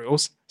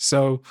materials.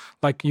 So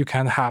like you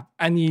can have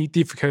any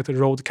difficult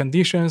road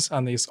conditions,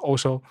 and it's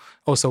also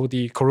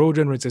the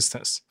corrosion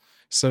resistance.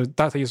 So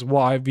that is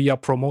why we are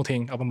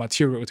promoting our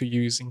material to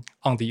using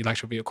on the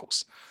electric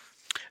vehicles.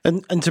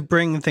 And to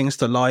bring things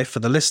to life for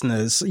the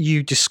listeners,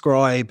 you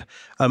describe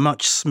a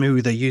much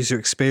smoother user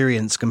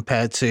experience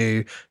compared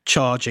to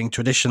charging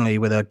traditionally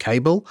with a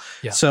cable.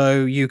 Yeah.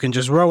 So you can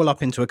just roll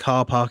up into a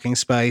car parking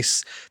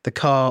space, the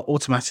car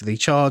automatically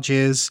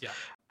charges,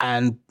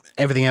 and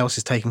everything else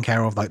is taken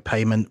care of, like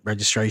payment,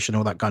 registration,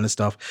 all that kind of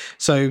stuff.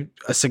 So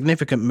a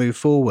significant move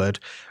forward.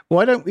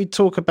 Why don't we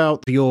talk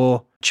about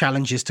your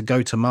challenges to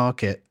go to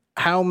market?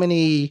 How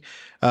many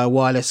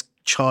wireless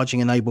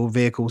charging-enabled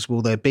vehicles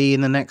will there be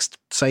in the next,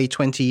 say,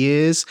 20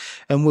 years?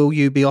 And will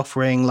you be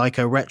offering like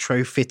a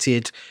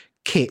retrofitted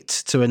kit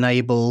to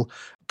enable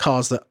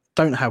cars that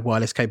don't have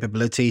wireless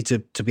capability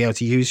to be able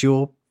to use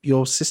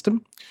your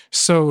system?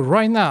 So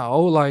right now,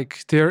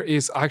 like there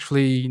is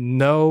actually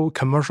no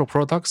commercial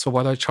products for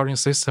wireless charging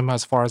system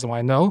as far as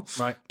I know.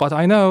 Right. But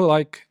I know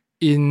like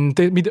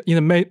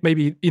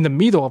maybe in the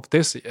middle of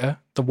this year,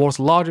 the world's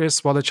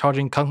largest wireless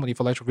charging company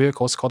for electric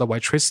vehicles called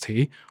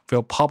Witricity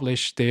will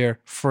publish their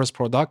first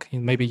product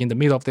maybe in the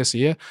middle of this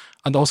year.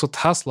 And also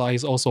Tesla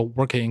is also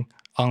working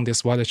on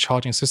this wireless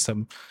charging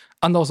system.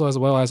 And also as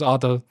well as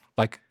other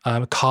like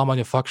car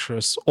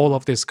manufacturers, all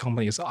of these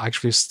companies are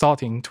actually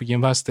starting to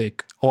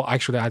investigate or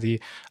actually at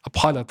a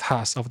pilot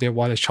test of their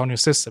wireless charging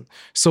system.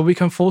 So we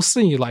can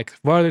foresee like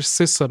wireless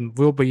system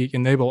will be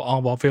enabled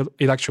on our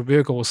electric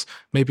vehicles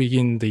maybe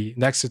in the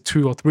next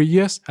 2 or 3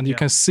 years, and you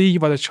can see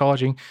wireless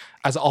charging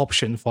as an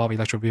option for our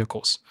electric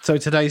vehicles. So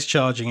today's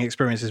charging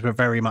experiences were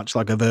very much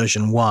like a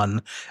version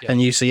 1,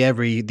 and you see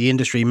the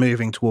industry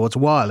moving towards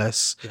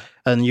wireless,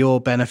 and your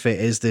benefit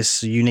is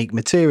this unique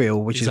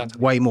material, which is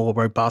way more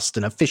robust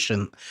and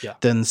efficient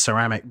than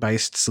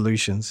ceramic-based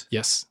solutions.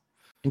 Yes.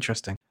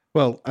 Interesting.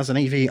 Well, as an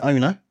EV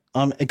owner,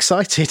 I'm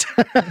excited.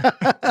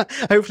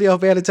 Hopefully I'll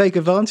be able to take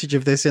advantage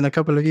of this in a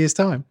couple of years'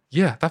 time.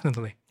 Yeah,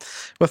 definitely.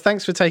 Well,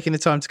 thanks for taking the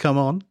time to come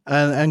on,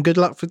 and good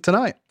luck for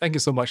tonight. Thank you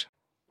so much.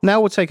 Now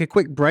we'll take a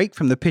quick break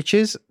from the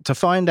pitches to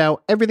find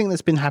out everything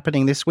that's been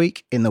happening this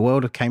week in the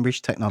world of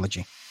Cambridge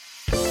technology.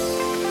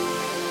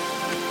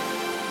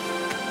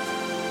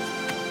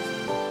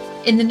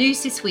 In the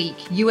news this week,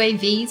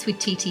 UAVs with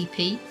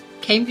TTP,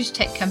 Cambridge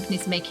tech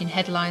companies making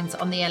headlines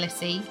on the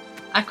LSE,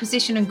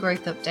 acquisition and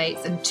growth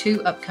updates, and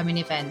 2 upcoming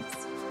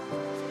events.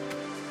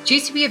 Due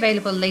to be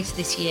available later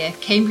this year,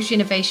 Cambridge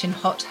Innovation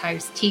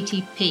Hothouse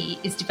TTP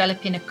is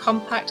developing a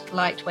compact,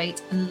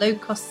 lightweight and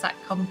low-cost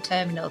SATCOM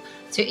terminal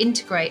to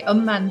integrate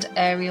unmanned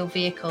aerial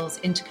vehicles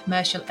into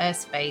commercial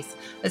airspace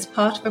as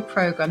part of a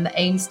programme that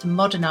aims to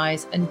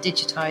modernise and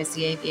digitise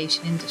the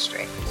aviation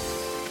industry.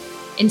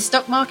 In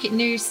stock market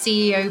news,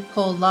 CEO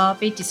Paul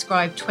Larby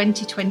described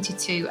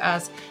 2022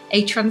 as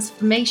a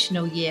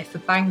transformational year for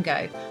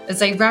Bango as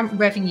they ramped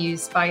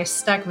revenues by a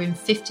staggering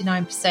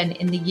 59%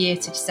 in the year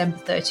to December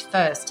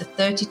 31st to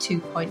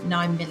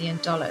 $32.9 million.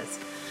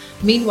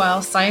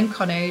 Meanwhile,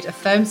 Cyanconode, a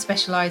firm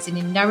specialising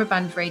in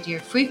narrowband radio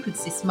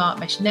frequency smart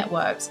mesh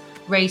networks,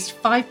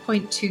 raised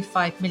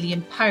 £5.25 million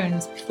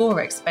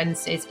before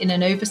expenses in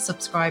an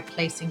oversubscribed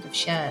placing of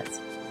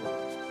shares.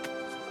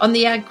 On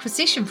the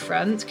acquisition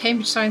front,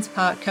 Cambridge Science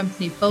Park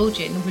company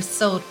Bulgin was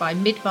sold by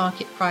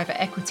mid-market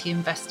private equity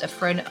investor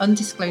for an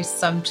undisclosed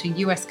sum to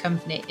US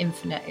company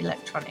Infinite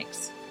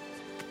Electronics.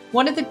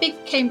 One of the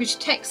big Cambridge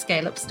tech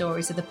scale-up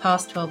stories of the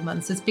past 12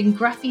 months has been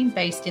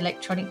graphene-based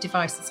electronic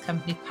devices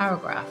company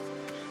Paragraph.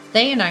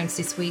 They announced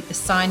this week the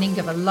signing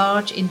of a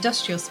large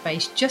industrial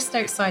space just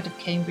outside of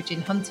Cambridge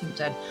in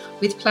Huntingdon,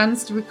 with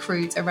plans to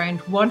recruit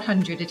around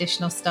 100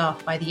 additional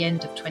staff by the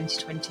end of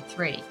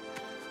 2023.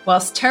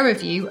 Whilst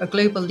TerraView, a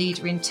global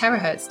leader in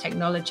terahertz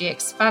technology,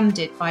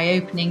 expanded by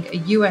opening a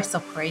US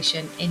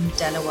operation in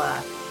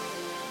Delaware.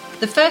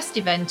 The first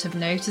event of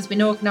note has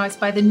been organised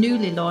by the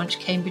newly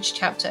launched Cambridge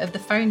chapter of the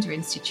Founder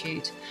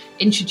Institute,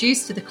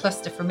 introduced to the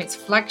cluster from its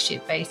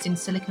flagship base in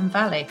Silicon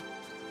Valley.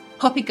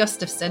 Poppy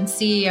Gustafson,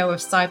 CEO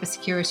of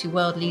cybersecurity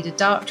world leader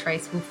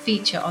Darktrace, will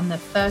feature on the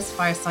first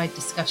fireside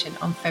discussion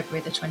on February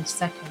the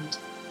 22nd.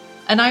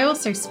 And I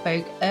also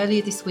spoke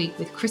earlier this week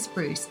with Chris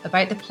Bruce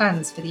about the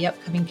plans for the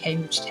upcoming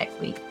Cambridge Tech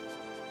Week.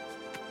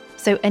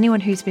 So anyone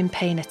who's been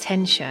paying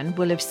attention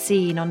will have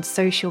seen on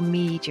social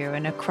media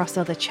and across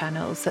other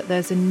channels that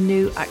there's a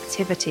new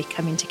activity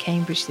coming to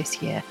Cambridge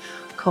this year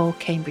called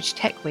Cambridge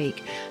Tech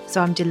Week. So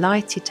I'm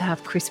delighted to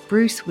have Chris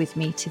Bruce with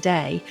me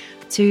today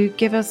to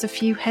give us a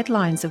few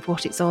headlines of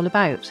what it's all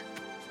about.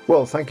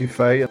 Well, thank you,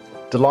 Faye.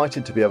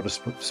 Delighted to be able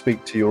to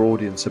speak to your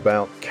audience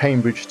about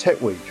Cambridge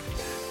Tech Week.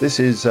 This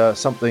is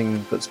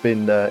something that's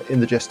been in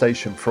the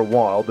gestation for a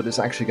while, but it's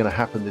actually going to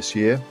happen this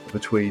year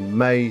between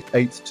May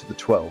 8th to the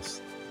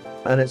 12th.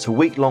 And it's a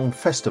week-long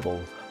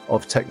festival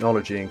of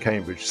technology in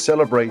Cambridge,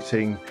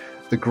 celebrating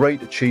the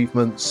great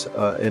achievements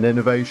in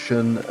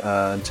innovation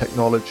and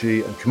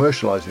technology and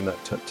commercialising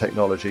that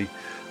technology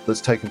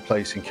that's taken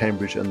place in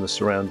Cambridge and the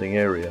surrounding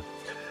area.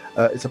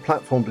 It's a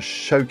platform to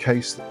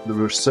showcase the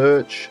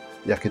research,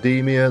 the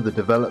academia, the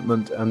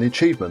development and the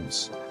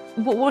achievements.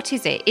 What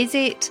is it? Is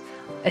it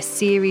a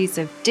series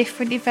of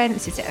different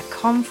events? Is it a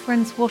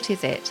conference? What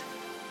is it?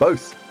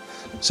 Both.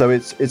 So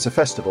it's a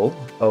festival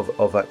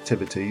of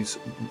activities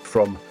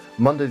from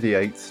Monday the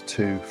 8th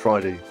to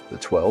Friday the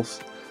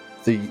 12th.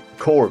 The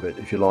core of it,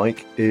 if you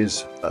like,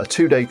 is a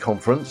 2-day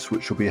conference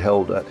which will be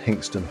held at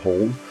Hinxton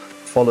Hall,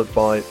 followed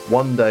by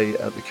 1 day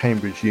at the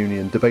Cambridge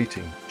Union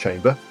Debating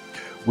Chamber.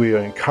 We are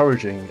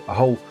encouraging a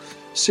whole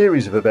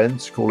series of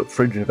events, call it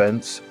fringe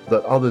events,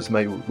 that others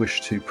may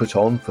wish to put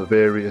on for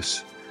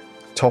various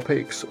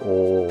topics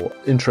or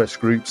interest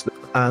groups,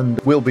 and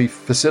we'll be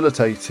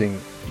facilitating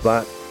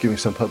that, giving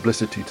some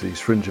publicity to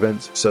these fringe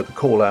events. So the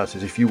call out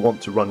is if you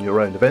want to run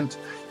your own event,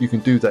 you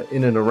can do that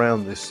in and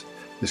around this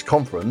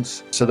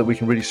conference, so that we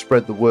can really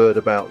spread the word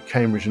about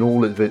Cambridge and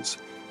all of its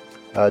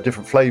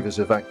different flavours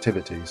of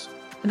activities.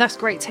 And that's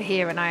great to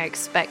hear, and I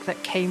expect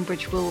that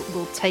Cambridge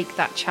will take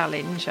that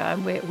challenge.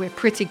 We're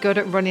pretty good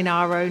at running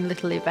our own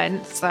little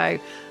events, so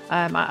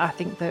I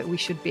think that we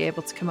should be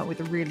able to come up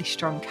with a really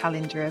strong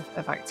calendar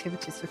of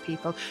activities for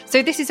people.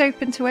 So this is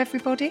open to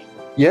everybody?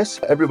 Yes,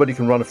 everybody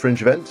can run a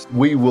fringe event.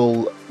 We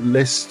will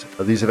list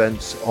these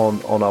events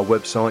on our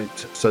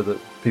website so that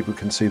people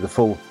can see the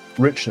full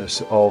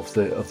richness of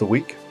the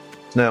week.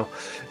 Now,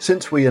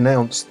 since we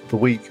announced the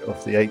week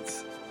of the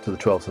 8th to the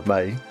 12th of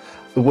May,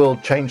 the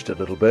world changed a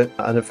little bit,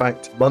 and in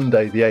fact,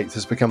 Monday the 8th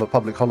has become a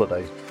public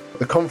holiday.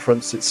 The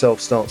conference itself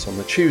starts on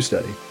the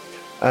Tuesday,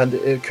 and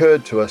it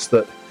occurred to us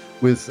that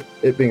with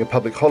it being a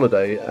public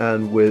holiday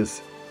and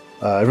with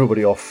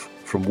everybody off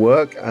from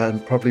work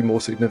and probably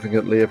more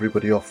significantly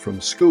everybody off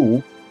from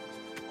school,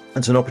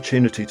 it's an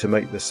opportunity to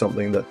make this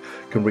something that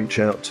can reach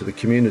out to the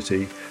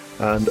community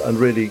and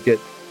really get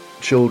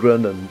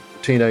children and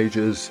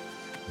teenagers,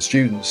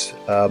 students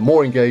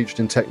more engaged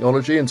in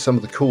technology and some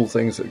of the cool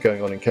things that are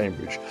going on in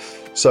Cambridge.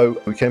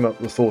 So we came up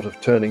with the thought of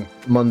turning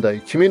Monday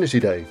Community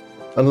Day.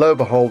 And lo and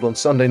behold, on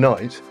Sunday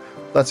night,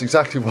 that's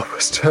exactly what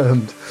was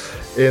termed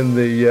in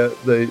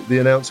the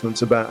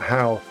announcements about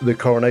how the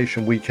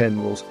coronation weekend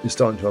is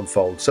starting to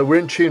unfold. So we're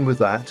in tune with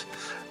that,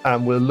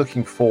 and we're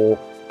looking for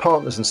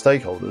partners and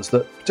stakeholders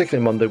that,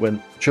 particularly Monday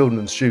when children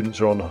and students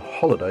are on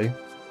holiday,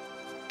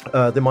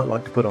 they might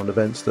like to put on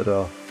events that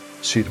are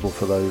suitable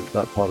for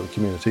that part of the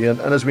community. And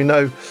as we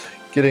know,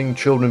 getting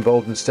children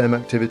involved in STEM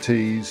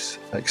activities,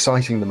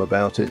 exciting them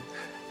about it,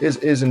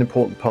 is an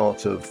important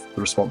part of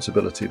the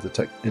responsibility of the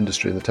tech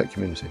industry and the tech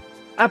community.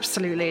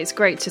 Absolutely. It's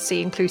great to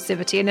see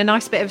inclusivity and a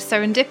nice bit of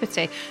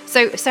serendipity.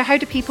 So how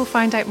do people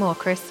find out more,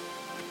 Chris?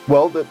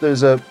 Well,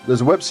 there's a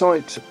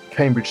website,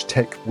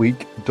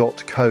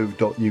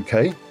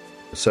 cambridgetechweek.co.uk.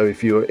 So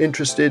if you're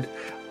interested,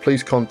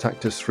 please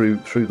contact us through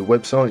the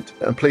website,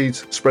 and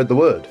please spread the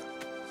word.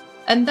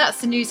 And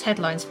that's the news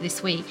headlines for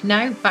this week.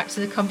 Now back to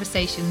the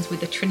conversations with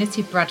the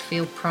Trinity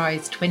Bradfield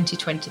Prize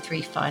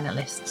 2023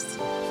 finalists.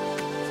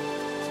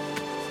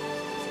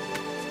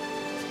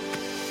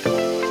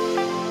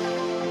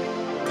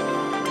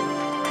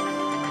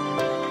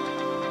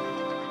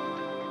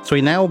 So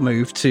we now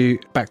move to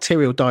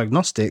bacterial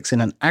diagnostics in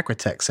an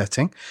agritech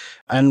setting,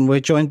 and we're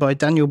joined by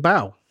Daniel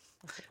Bao.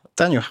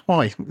 Daniel,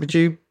 hi. Would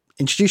you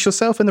introduce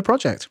yourself in the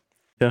project?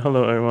 Yeah,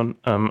 hello everyone.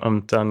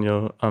 I'm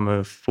Daniel. I'm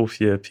a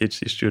fourth-year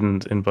PhD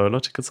student in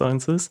biological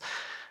sciences,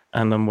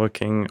 and I'm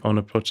working on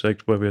a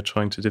project where we're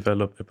trying to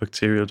develop a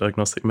bacterial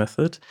diagnostic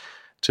method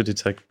to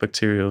detect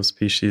bacterial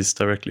species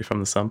directly from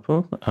the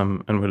sample.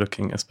 And we're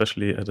looking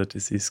especially at a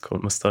disease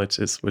called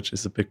mastitis, which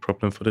is a big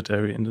problem for the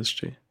dairy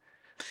industry.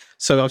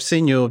 So I've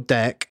seen your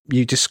deck.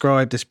 You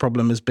describe this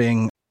problem as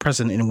being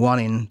present in 1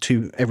 in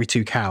every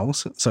 2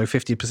 cows, so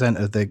 50%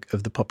 of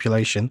the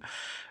population.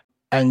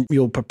 And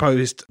your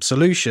proposed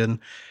solution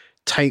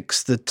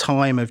takes the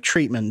time of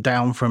treatment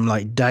down from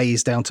like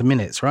days down to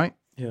minutes, right?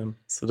 Yeah,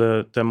 so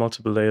there are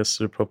multiple layers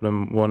to the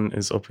problem. One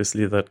is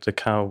obviously that the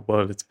cow,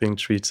 while it's being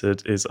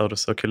treated, is out of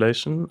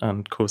circulation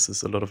and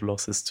causes a lot of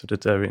losses to the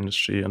dairy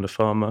industry and the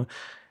farmer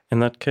in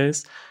that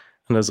case.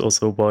 And there's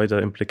also a wider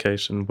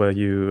implication where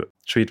you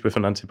treat with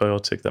an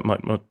antibiotic that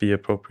might not be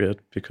appropriate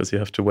because you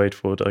have to wait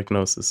for a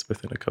diagnosis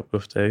within a couple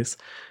of days.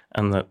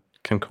 And that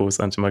can cause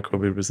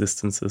antimicrobial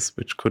resistances,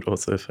 which could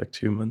also affect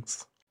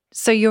humans.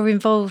 So you're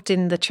involved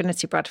in the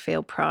Trinity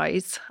Bradfield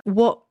Prize.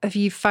 What have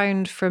you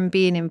found from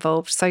being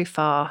involved so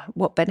far?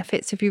 What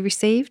benefits have you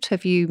received?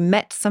 Have you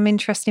met some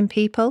interesting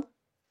people?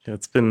 Yeah,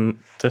 it's been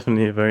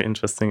definitely a very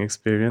interesting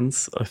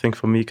experience. I think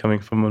for me, coming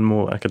from a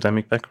more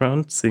academic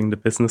background, seeing the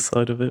business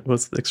side of it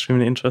was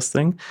extremely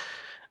interesting.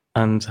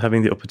 And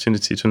having the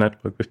opportunity to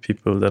network with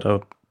people that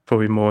are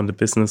probably more on the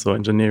business or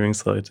engineering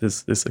side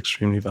is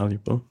extremely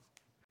valuable.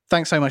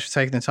 Thanks so much for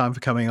taking the time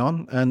for coming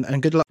on,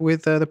 and good luck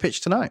with the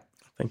pitch tonight.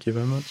 Thank you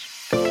very much.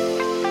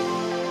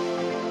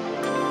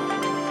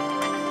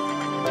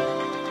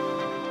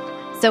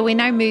 So we're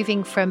now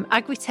moving from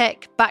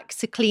agritech back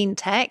to clean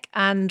tech,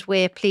 and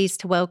we're pleased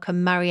to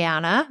welcome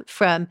Mariana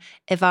from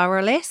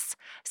Evaralis.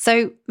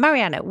 So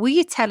Mariana, will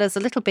you tell us a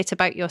little bit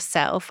about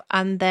yourself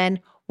and then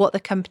what the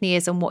company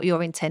is and what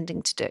you're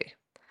intending to do?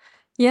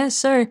 Yeah,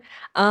 sure.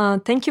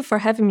 Thank you for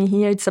having me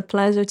here. It's a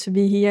pleasure to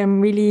be here.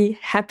 I'm really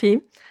happy.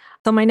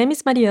 So my name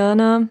is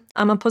Mariana.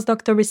 I'm a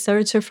postdoctoral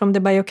researcher from the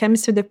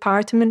Biochemistry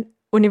Department,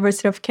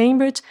 University of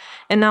Cambridge,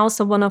 and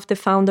also one of the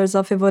founders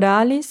of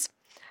Evaralis.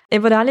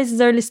 Evaralis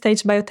is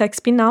early-stage biotech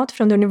spin-out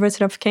from the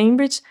University of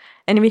Cambridge,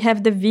 and we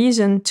have the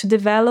vision to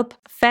develop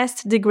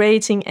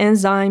fast-degrading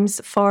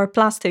enzymes for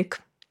plastic.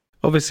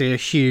 Obviously a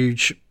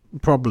huge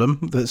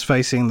problem that's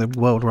facing the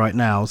world right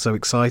now, so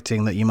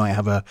exciting that you might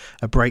have a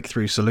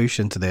breakthrough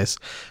solution to this.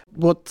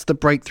 What's the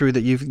breakthrough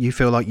that you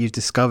feel like you've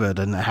discovered,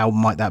 and how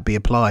might that be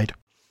applied?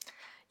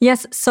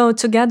 Yes, so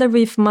together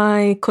with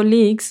my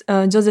colleagues,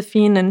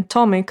 Josephine and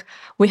Tomek,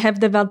 we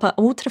have developed an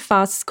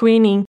ultra-fast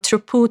screening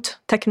throughput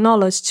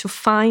technology to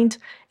find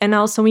and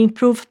also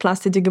improve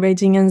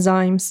plastic-degrading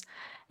enzymes.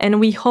 And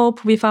we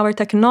hope with our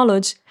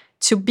technology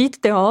to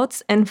beat the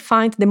odds and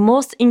find the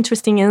most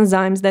interesting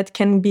enzymes that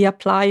can be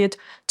applied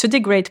to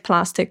degrade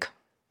plastic.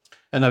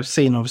 And I've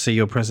seen, obviously,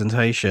 your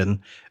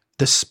presentation.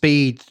 The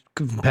speed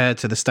compared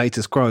to the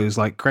status quo is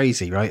like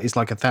crazy, right? It's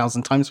like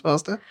 1,000 times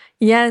faster?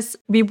 Yes,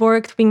 we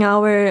worked with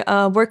our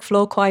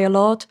workflow quite a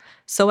lot.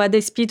 So at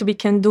the speed, we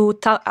can do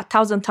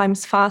 1,000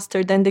 times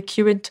faster than the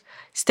current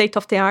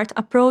state-of-the-art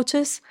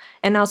approaches,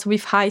 and also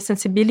with high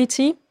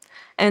sensibility.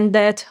 And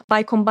that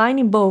by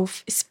combining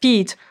both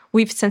speed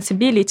with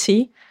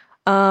sensibility,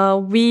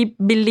 we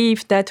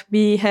believe that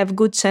we have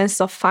good chance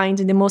of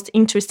finding the most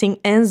interesting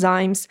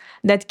enzymes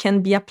that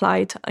can be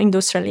applied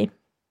industrially.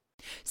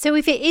 So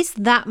if it is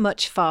that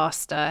much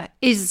faster,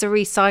 is the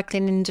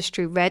recycling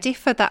industry ready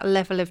for that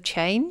level of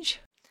change?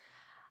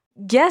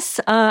 Yes,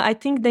 I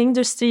think the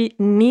industry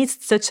needs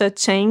such a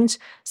change.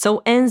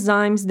 So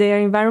enzymes, they are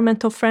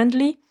environmental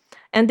friendly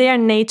and they are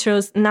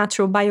nature's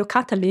natural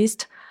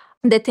biocatalyst.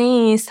 The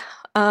thing is,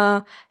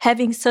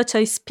 having such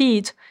a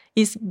speed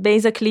is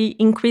basically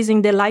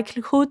increasing the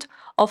likelihood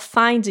of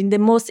finding the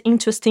most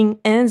interesting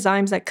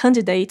enzymes like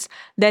candidates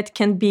that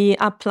can be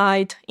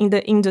applied in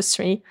the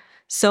industry.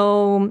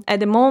 So at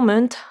the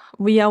moment,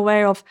 we are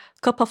aware of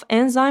a couple of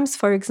enzymes,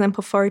 for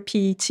example, for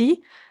PET,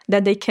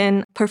 that they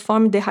can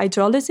perform the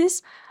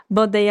hydrolysis,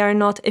 but they are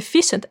not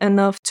efficient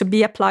enough to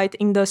be applied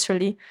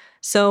industrially.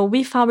 So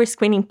with our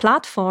screening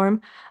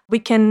platform, we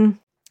can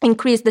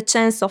increase the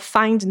chance of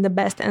finding the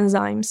best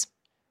enzymes.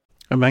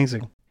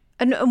 Amazing.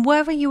 And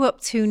where are you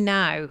up to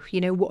now?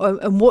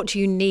 And what do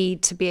you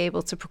need to be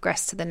able to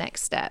progress to the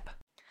next step?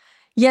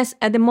 Yes,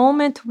 at the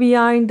moment, we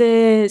are in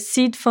the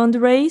seed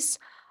fundraise.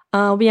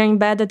 We are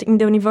embedded in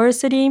the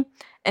university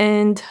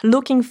and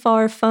looking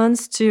for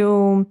funds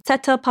to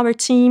set up our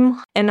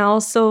team and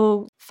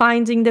also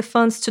finding the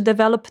funds to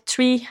develop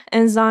 3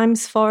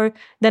 enzymes for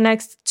the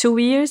next 2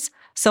 years.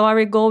 So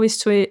our goal is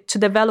to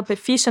develop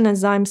efficient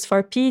enzymes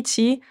for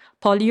PET,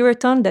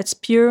 polyurethane, that's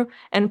pure,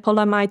 and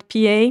polyamide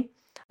PA.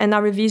 And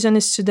our vision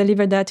is to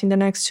deliver that in the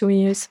next 2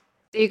 years.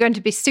 You're going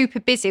to be super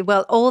busy.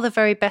 Well, all the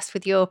very best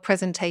with your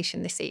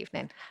presentation this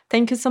evening.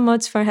 Thank you so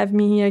much for having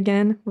me here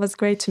again. It was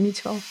great to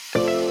meet you all.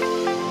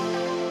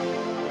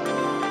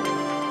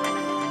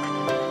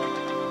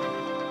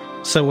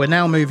 So we're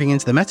now moving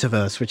into the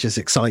metaverse, which is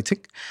exciting.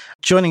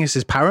 Joining us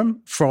is Param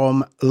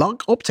from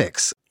Lark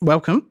Optics.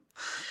 Welcome.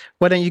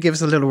 Why don't you give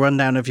us a little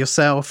rundown of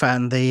yourself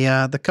and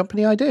the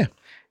company idea?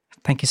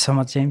 Thank you so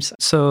much, James.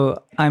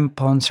 So I'm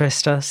Pawan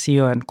Shrestha,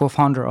 CEO and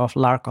co-founder of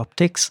Lark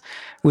Optics.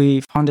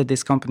 We founded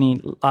this company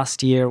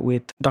last year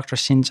with Dr.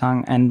 Shin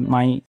Chang and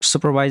my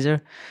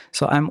supervisor.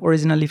 So I'm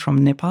originally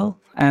from Nepal,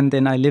 and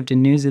then I lived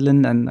in New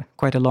Zealand, and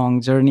quite a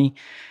long journey.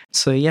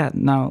 So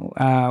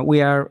now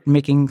we are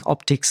making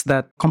optics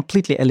that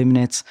completely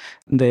eliminates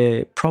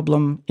the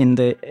problem in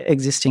the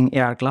existing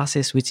AR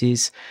glasses, which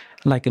is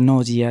like a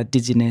nausea,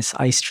 dizziness,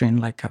 eye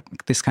strain,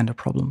 this kind of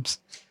problems.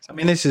 I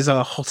mean, this is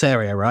a hot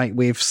area, right?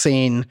 We've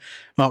seen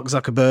Mark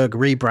Zuckerberg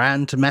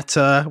rebrand to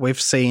Meta.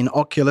 We've seen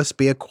Oculus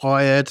be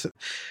acquired.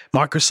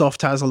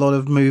 Microsoft has a lot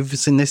of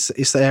moves in this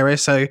area.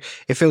 So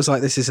it feels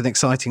like this is an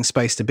exciting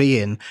space to be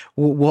in.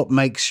 What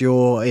makes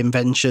your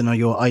invention or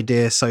your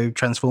idea so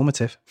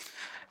transformative?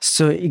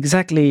 So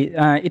exactly,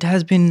 it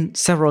has been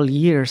several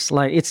years.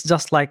 It's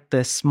just like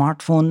the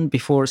smartphone.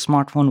 Before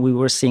smartphone, we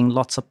were seeing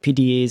lots of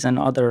PDAs and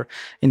other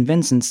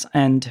inventions,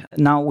 and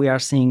now we are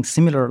seeing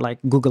similar like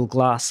Google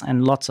Glass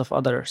and lots of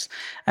others.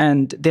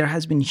 And there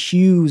has been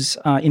huge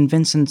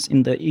inventions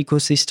in the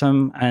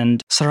ecosystem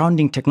and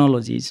surrounding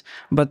technologies,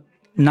 but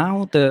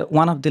now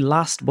one of the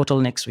last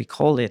bottlenecks, we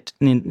call it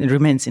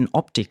remains in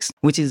optics,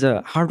 which is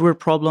a hardware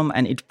problem,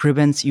 and it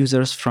prevents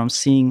users from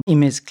seeing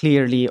image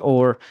clearly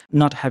or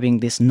not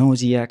having this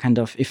nausea kind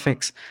of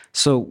effects.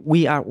 So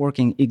we are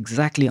working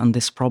exactly on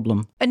this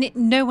problem. And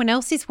no one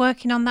else is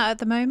working on that at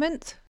the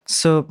moment?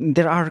 So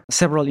there are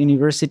several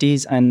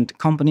universities and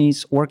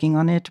companies working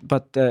on it,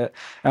 but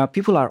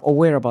people are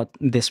aware about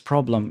this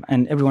problem,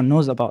 and everyone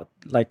knows about,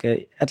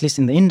 at least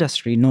in the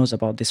industry, knows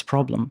about this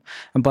problem.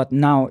 But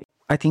now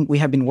I think we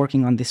have been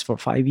working on this for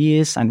 5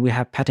 years, and we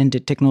have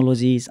patented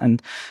technologies,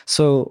 and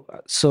so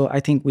I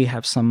think we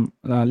have some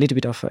little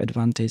bit of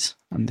advantage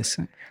on this.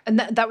 And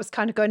that was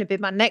kind of going to be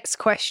my next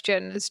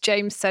question. As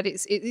James said,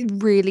 it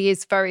really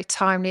is very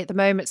timely at the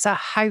moment. So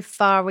how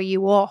far are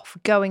you off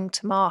going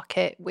to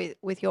market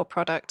with your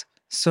product?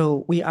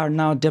 So we are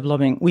now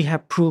developing, we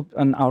have proved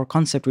on our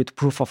concept with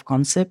proof of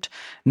concept.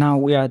 Now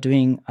we are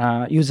doing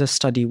a user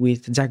study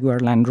with Jaguar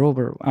Land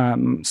Rover,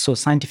 so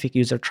scientific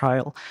user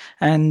trial.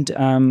 And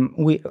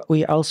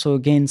we also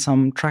gain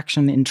some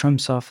traction in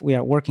terms of we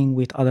are working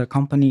with other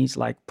companies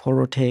like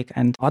Porotech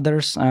and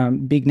others,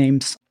 big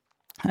names.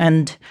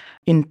 And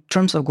in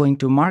terms of going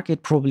to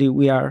market, probably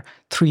we are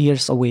 3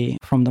 years away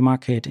from the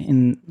market.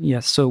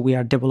 So we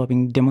are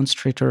developing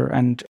demonstrator,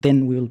 and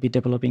then we will be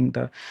developing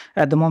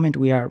at the moment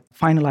we are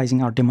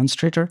finalizing our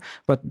demonstrator,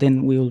 but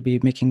then we will be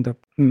making the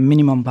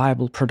minimum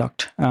viable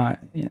product,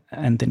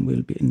 and then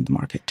we'll be in the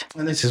market.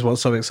 And this is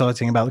what's so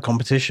exciting about the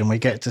competition. We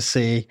get to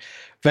see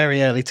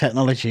very early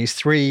technologies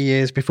 3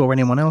 years before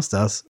anyone else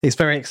does. It's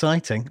very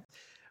exciting.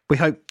 We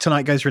hope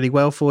tonight goes really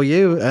well for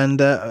you, and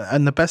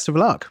the best of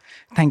luck.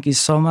 Thank you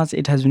so much.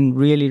 It has been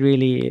really,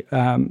 really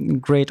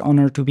great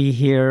honor to be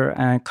here,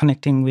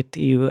 connecting with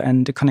you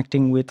and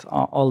connecting with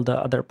all the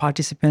other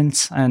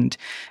participants. And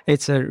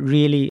it's a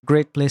really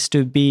great place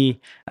to be.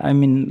 I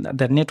mean,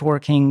 the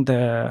networking,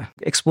 the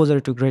exposure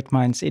to great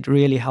minds, it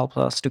really helps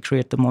us to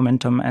create the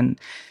momentum and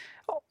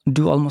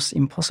do almost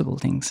impossible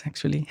things,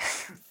 actually.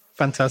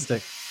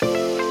 Fantastic.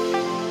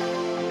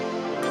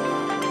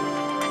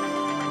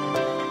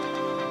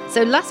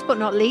 So last but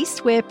not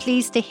least, we're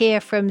pleased to hear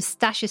from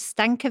Stasha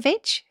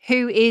Stankovic,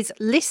 who is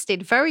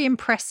listed very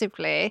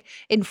impressively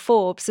in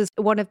Forbes as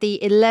one of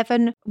the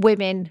 11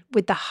 women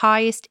with the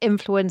highest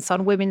influence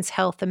on women's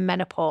health and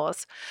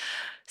menopause.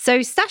 So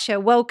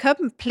Stasha,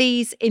 welcome.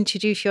 Please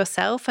introduce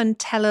yourself and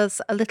tell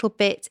us a little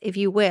bit, if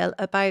you will,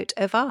 about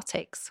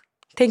Avartix.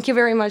 Thank you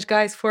very much,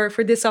 guys, for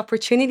this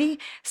opportunity.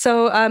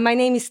 So my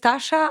name is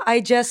Stasha. I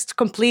just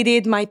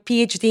completed my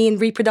PhD in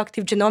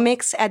reproductive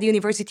genomics at the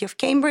University of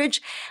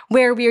Cambridge,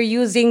 where we are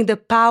using the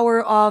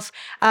power of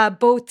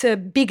both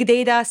big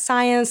data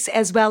science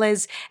as well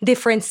as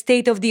different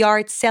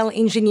state-of-the-art cell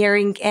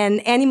engineering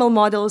and animal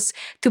models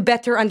to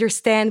better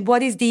understand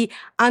what is the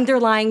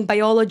underlying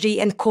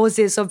biology and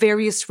causes of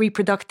various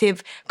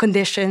reproductive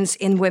conditions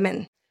in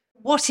women.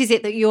 What is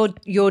it that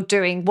you're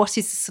doing? What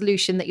is the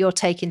solution that you're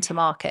taking to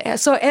market?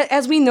 So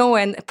as we know,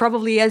 and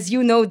probably as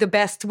you know the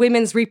best,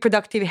 women's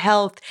reproductive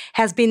health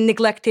has been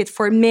neglected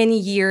for many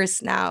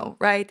years now,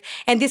 right?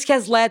 And this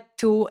has led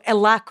to a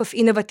lack of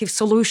innovative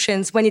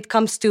solutions when it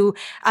comes to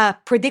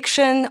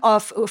prediction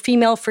of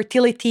female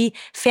fertility,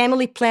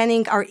 family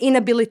planning, our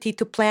inability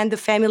to plan the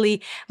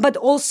family, but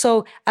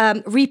also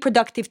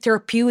reproductive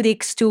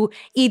therapeutics to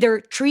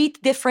either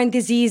treat different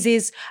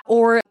diseases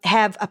or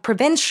have a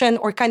prevention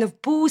or kind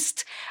of boost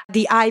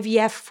the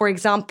IVF, for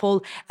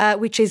example,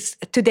 which is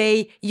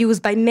today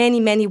used by many,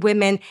 many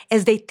women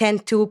as they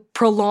tend to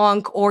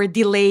prolong or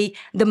delay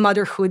the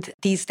motherhood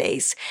these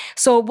days.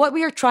 So what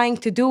we are trying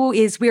to do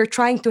is we are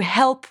trying to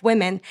help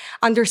women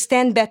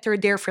understand better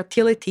their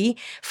fertility,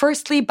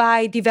 firstly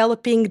by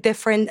developing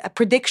different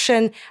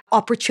prediction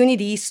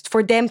opportunities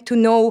for them to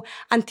know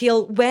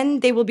until when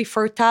they will be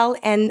fertile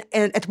and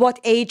at what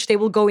age they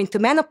will go into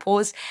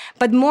menopause.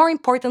 But more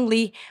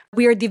importantly,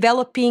 we are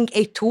developing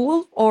a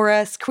tool or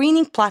a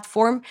screening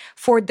platform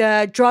for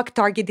the drug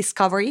target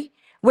discovery,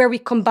 where we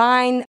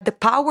combine the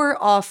power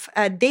of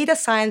data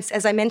science,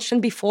 as I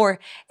mentioned before,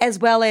 as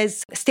well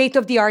as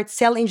state-of-the-art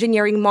cell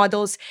engineering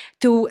models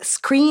to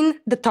screen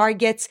the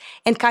targets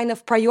and kind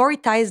of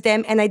prioritize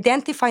them and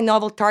identify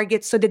novel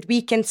targets so that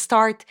we can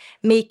start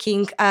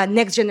making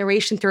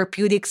next-generation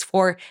therapeutics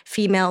for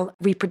female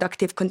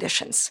reproductive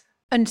conditions.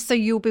 And so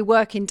you'll be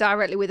working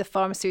directly with the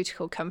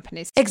pharmaceutical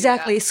companies.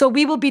 Exactly. So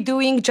we will be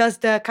doing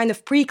just the kind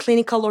of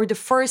preclinical or the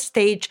first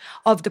stage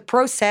of the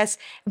process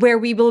where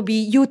we will be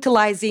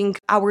utilizing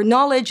our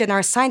knowledge and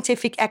our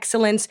scientific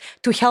excellence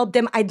to help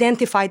them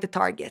identify the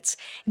targets.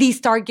 These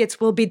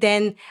targets will be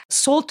then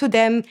sold to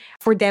them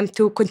for them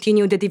to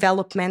continue the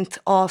development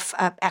of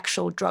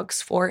actual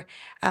drugs for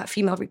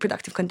female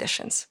reproductive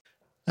conditions.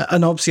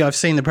 And obviously, I've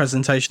seen the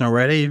presentation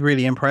already.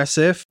 Really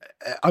impressive.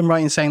 I'm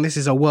right in saying this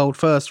is a world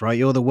first, right?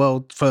 You're the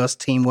world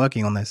first team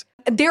working on this.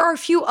 There are a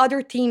few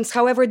other teams,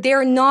 however,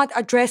 they're not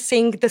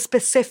addressing the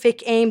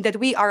specific aim that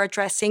we are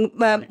addressing.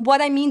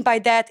 What I mean by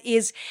that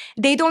is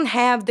they don't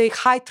have the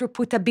high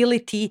throughput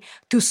ability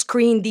to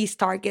screen these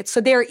targets.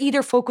 So they're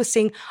either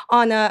focusing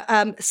on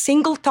a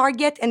single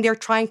target and they're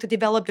trying to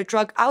develop the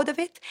drug out of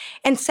it.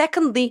 And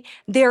secondly,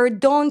 they're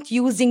don't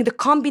using the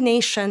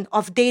combination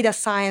of data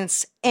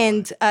science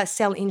and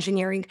cell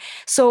engineering.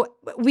 So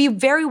we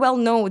very well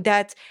know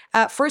that,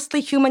 firstly,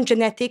 human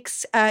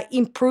genetics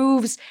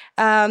improves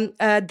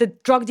the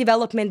drug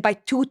development by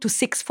 2 to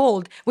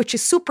 6-fold, which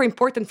is super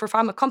important for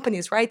pharma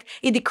companies, right?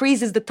 It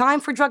decreases the time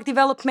for drug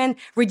development,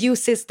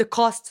 reduces the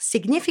cost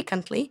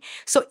significantly.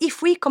 So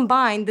if we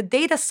combine the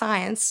data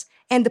science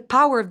and the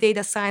power of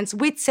data science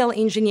with cell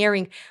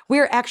engineering,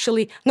 we're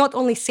actually not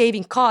only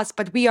saving costs,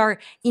 but we are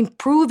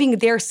improving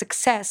their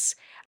success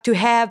to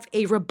have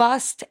a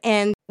robust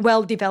and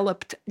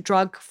well-developed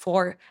drug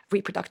for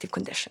reproductive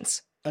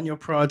conditions. And you're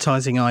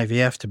prioritizing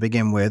IVF to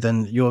begin with,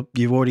 and you're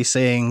already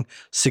seeing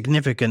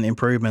significant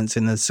improvements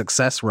in the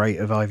success rate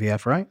of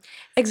IVF, right?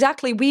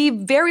 Exactly. We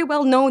very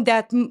well know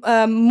that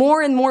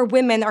more and more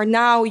women are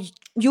now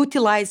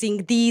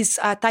utilizing these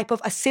type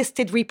of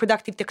assisted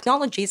reproductive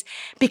technologies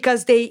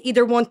because they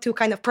either want to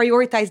kind of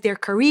prioritize their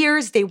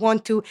careers, they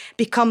want to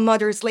become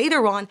mothers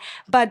later on.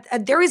 But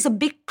there is a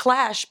big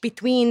clash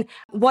between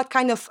what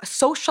kind of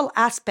social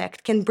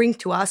aspect can bring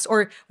to us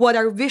or what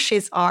our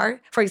wishes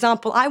are. For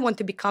example, I want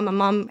to become a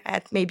mom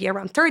at maybe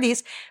around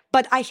 30s,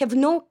 but I have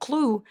no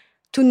clue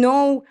to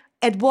know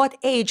at what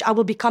age I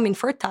will become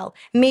infertile.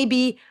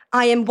 Maybe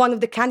I am one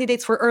of the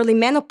candidates for early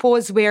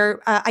menopause where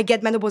I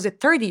get menopause at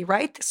 30,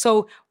 right?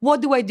 So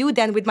what do I do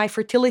then with my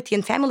fertility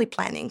and family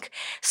planning?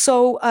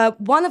 So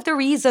one of the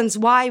reasons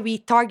why we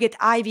target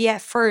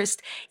IVF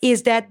first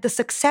is that the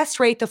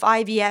success rate of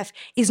IVF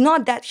is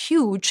not that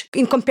huge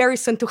in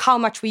comparison to how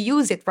much we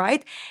use it,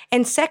 right?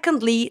 And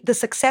secondly, the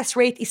success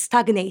rate is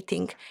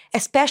stagnating,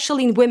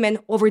 especially in women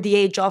over the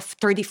age of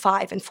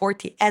 35 and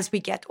 40 as we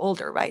get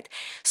older, right?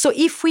 So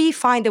if we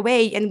find a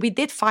way, and we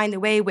did find a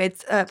way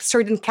with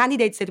certain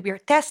candidates that that we are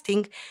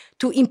testing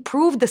to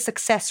improve the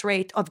success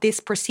rate of this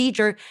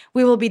procedure.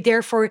 We will be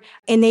therefore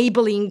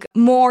enabling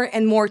more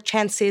and more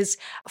chances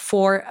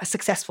for a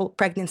successful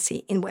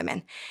pregnancy in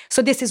women.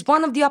 So this is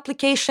one of the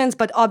applications,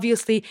 but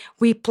obviously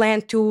we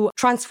plan to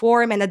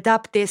transform and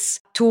adapt this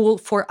tool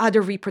for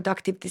other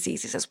reproductive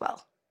diseases as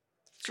well.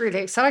 It's really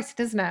exciting,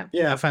 isn't it?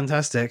 Yeah,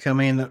 fantastic. I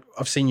mean,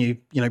 I've seen you,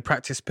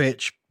 practice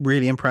pitch,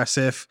 really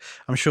impressive.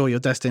 I'm sure you're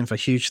destined for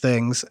huge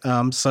things.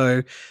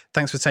 So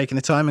thanks for taking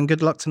the time and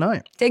good luck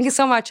tonight. Thank you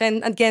so much.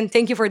 And again,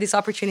 thank you for this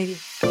opportunity.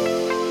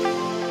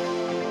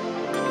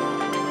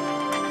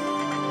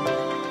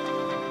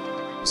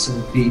 So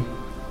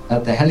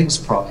the Hellings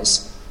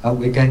Prize,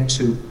 we're going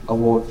to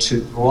award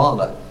to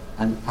Voila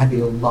and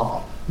Abiel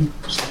La.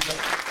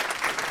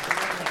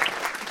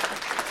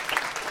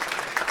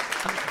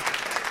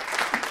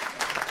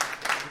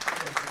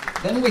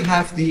 Then we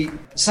have the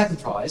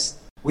second prize,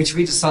 which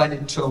we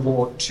decided to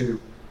award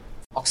to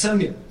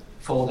Oxonium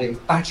for the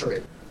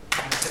battery.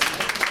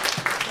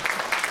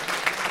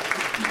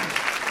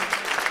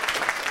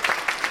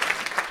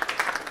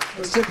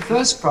 So the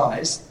first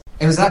prize,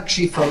 it was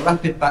actually for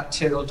rapid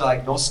bacterial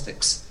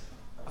diagnostics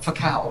for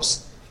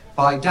cows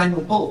by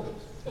Daniel Bull.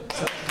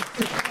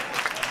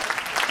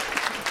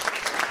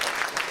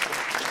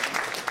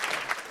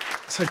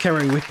 So,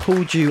 Kerry, we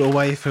pulled you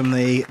away from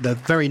the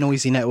very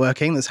noisy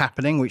networking that's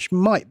happening, which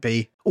might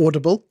be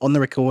audible on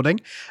the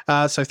recording.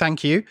 So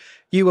thank you.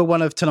 You were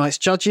one of tonight's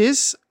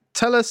judges.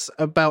 Tell us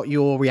about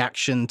your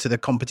reaction to the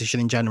competition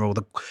in general,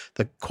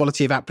 the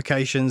quality of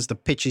applications, the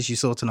pitches you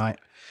saw tonight.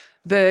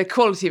 The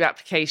quality of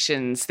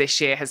applications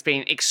this year has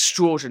been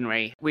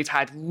extraordinary. We've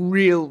had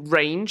real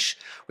range.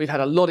 We've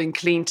had a lot in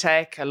clean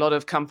tech, a lot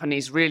of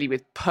companies really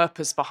with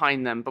purpose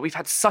behind them, but we've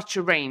had such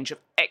a range of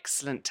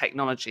excellent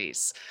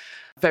technologies.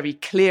 Very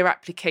clear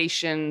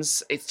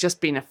applications. It's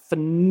just been a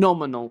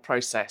phenomenal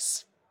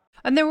process.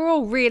 And they were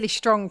all really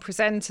strong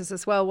presenters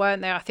as well,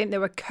 weren't they? I think they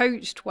were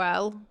coached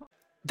well.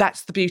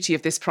 That's the beauty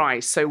of this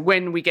prize. So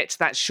when we get to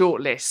that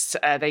shortlist,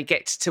 they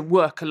get to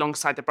work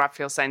alongside the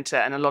Bradfield Centre,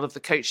 and a lot of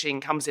the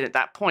coaching comes in at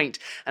that point.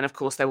 And of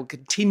course, they will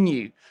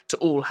continue to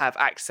all have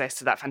access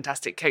to that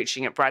fantastic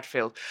coaching at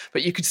Bradfield.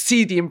 But you could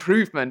see the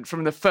improvement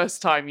from the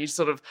first time you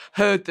sort of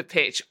heard the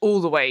pitch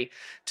all the way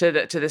to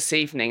this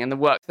evening. And the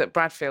work that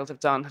Bradfield have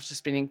done has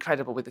just been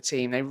incredible with the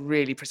team. They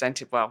really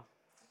presented well.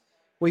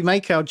 We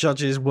make our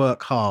judges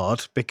work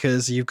hard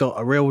because you've got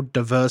a real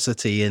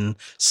diversity in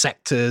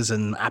sectors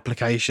and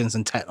applications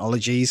and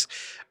technologies.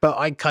 But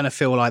I kind of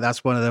feel like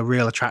that's one of the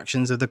real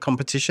attractions of the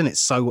competition. It's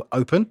so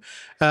open.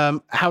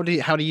 How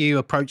do you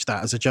approach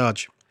that as a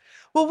judge?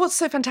 Well, what's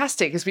so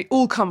fantastic is we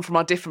all come from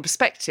our different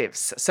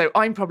perspectives. So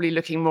I'm probably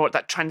looking more at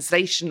that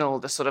translational,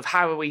 the sort of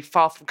how are we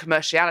far from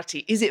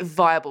commerciality? Is it a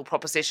viable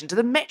proposition? Do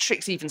the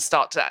metrics even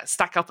start to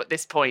stack up at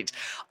this point?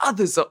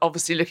 Others are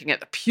obviously looking at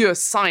the pure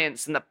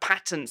science and the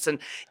patents, and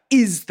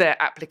is their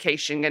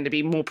application going to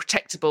be more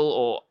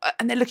protectable,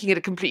 and they're looking at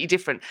it completely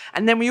different.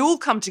 And then we all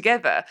come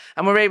together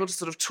and we're able to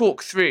sort of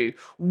talk through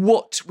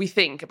what we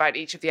think about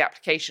each of the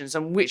applications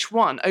and which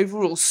one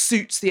overall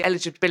suits the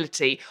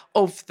eligibility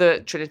of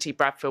the Trinity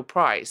Bradfield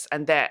Prize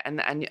and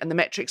the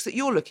metrics that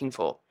you're looking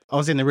for. I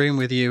was in the room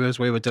with you as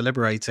we were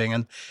deliberating,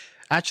 and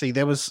actually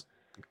there was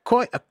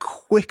quite a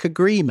quick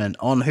agreement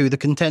on who the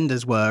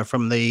contenders were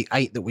from the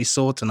 8 that we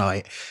saw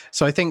tonight.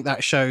 So I think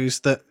that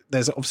shows that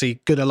there's obviously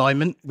good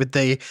alignment with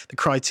the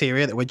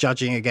criteria that we're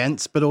judging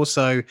against, but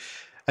also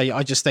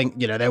I just think,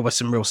 there were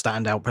some real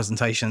standout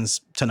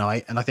presentations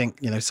tonight, and I think,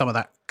 some of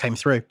that came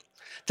through.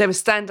 There were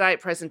standout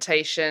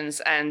presentations,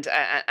 and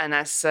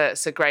as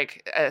Sir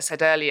Greg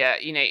said earlier,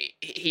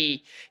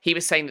 he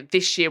was saying that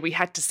this year we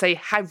had to say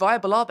how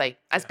viable are they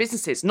as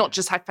businesses, not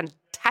just how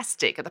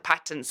fantastic are the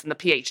patents and the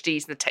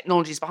PhDs and the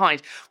technologies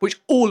behind, which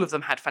all of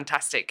them had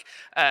fantastic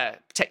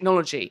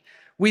technology.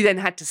 We then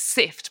had to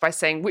sift by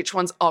saying which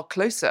ones are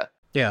closer.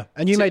 Yeah,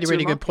 and you made a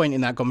really good point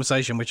in that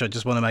conversation, which I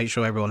just want to make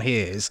sure everyone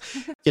hears.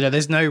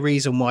 There's no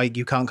reason why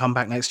you can't come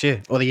back next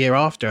year or the year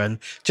after and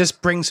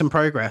just bring some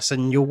progress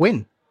and you'll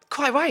win.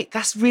 Quite right.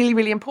 That's really,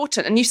 really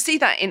important. And you see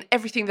that in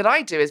everything that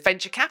I do as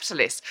venture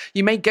capitalist.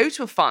 You may go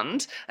to a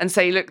fund and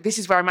say, look, this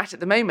is where I'm at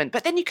the moment.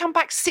 But then you come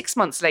back 6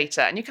 months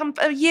later and you come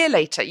a year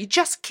later. You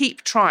just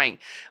keep trying.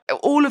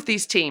 All of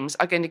these teams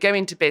are going to go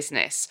into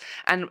business.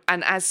 And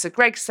as Sir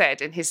Greg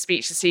said in his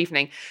speech this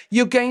evening,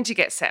 you're going to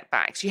get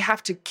setbacks. You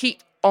have to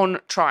keep on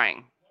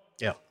trying.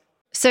 Yeah.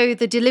 So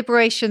the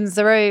deliberations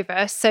are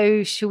over.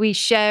 So should we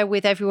share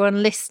with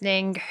everyone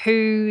listening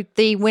who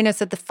the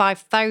winners of the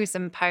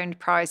 £5,000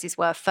 prizes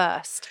were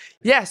first?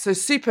 Yeah, so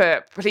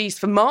super pleased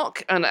for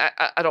Mark and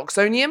at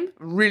Oxonium.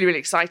 Really, really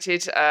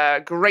excited.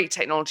 Great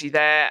technology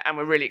there. And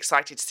we're really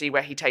excited to see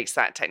where he takes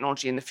that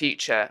technology in the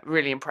future.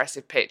 Really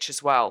impressive pitch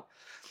as well.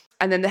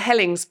 And then the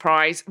Hellings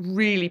Prize,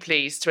 really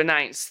pleased to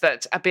announce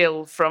that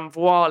Abiel from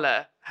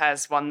Voila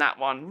has won that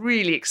one.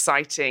 Really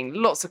exciting,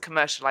 lots of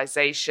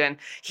commercialization.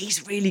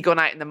 He's really gone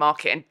out in the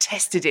market and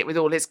tested it with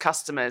all his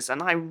customers,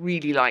 and I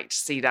really like to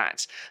see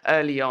that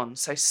early on.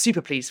 So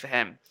super pleased for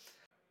him.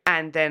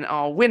 And then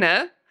our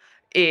winner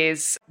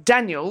is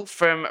Daniel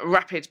from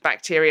Rapid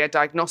Bacteria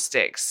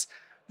Diagnostics.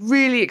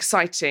 Really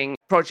exciting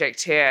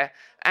project here.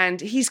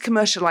 And he's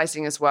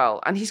commercializing as well.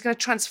 And he's going to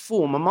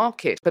transform a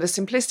market, but a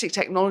simplistic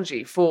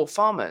technology for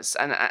farmers.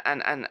 And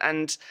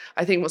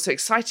I think what's so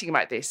exciting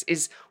about this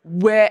is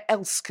where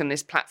else can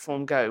this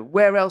platform go?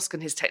 Where else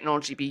can his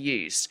technology be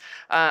used?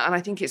 And I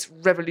think it's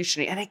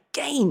revolutionary. And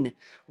again,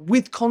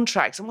 with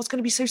contracts. And what's going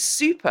to be so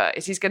super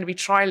is he's going to be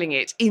trialing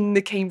it in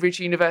the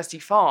Cambridge University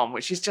farm,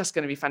 which is just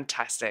going to be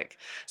fantastic.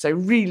 So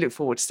really look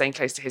forward to staying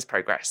close to his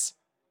progress.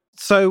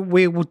 So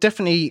we will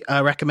definitely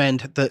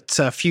recommend that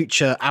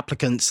future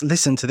applicants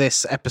listen to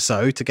this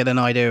episode to get an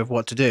idea of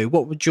what to do.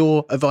 What would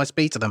your advice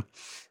be to them?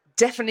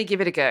 Definitely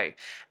give it a go.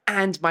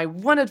 And my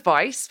one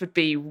advice would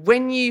be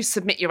when you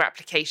submit your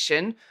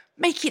application,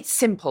 make it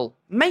simple.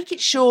 Make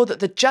it sure that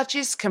the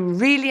judges can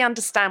really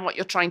understand what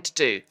you're trying to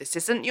do. This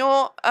isn't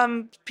your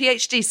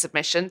PhD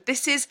submission.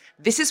 This is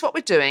what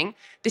we're doing.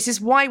 This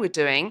is why we're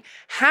doing,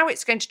 how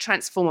it's going to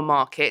transform a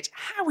market,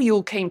 how we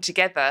all came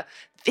together.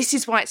 This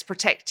is why it's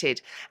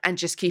protected. And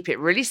just keep it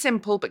really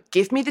simple, but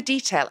give me the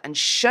detail and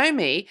show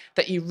me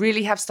that you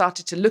really have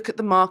started to look at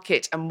the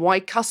market and why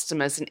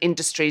customers and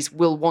industries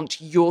will want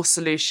your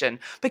solution.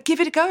 But give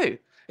it a go.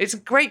 It's a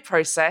great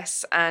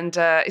process, and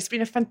it's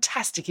been a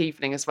fantastic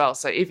evening as well.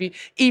 So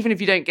even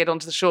if you don't get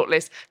onto the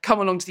shortlist,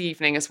 come along to the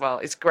evening as well.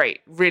 It's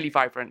great, really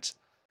vibrant.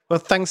 Well,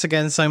 thanks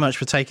again so much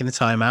for taking the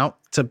time out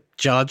to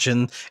judge.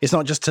 And it's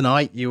not just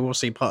tonight, you're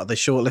also part of the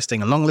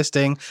shortlisting and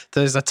longlisting.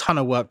 There's a ton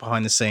of work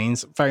behind the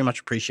scenes. Very much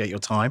appreciate your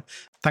time.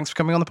 Thanks for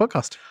coming on the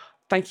podcast.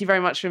 Thank you very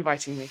much for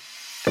inviting me.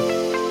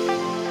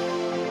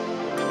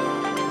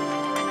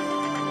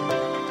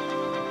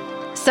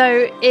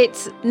 So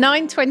it's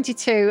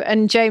 9:22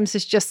 and James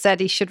has just said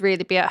he should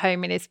really be at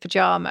home in his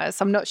pyjamas.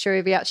 I'm not sure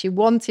if he actually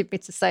wanted me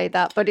to say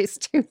that, but it's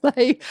too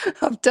late.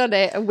 I've done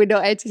it and we're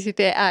not edited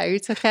it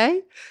out,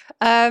 okay?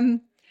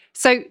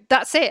 So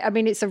that's it. I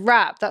mean, it's a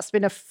wrap. That's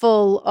been a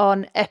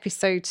full-on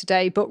episode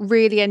today, but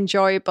really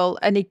enjoyable.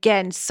 And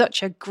again,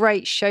 such a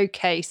great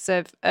showcase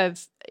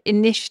of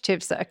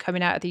initiatives that are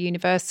coming out of the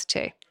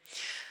university.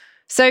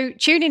 So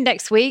tune in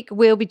next week.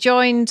 We'll be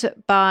joined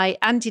by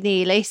Andy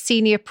Neely,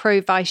 Senior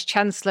Pro Vice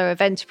Chancellor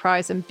of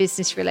Enterprise and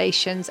Business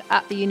Relations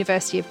at the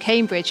University of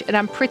Cambridge. And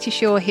I'm pretty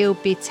sure he'll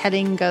be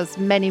telling us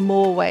many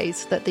more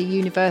ways that the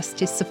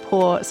university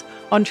supports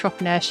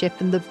entrepreneurship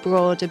and the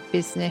broader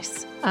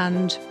business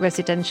and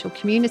residential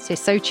community.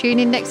 So tune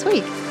in next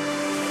week.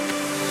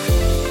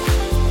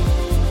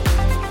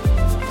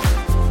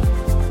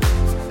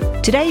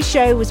 Today's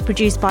show was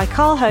produced by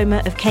Carl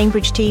Homer of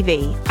Cambridge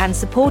TV and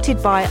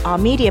supported by our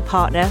media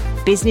partner,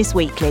 Business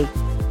Weekly.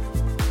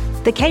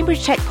 The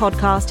Cambridge Tech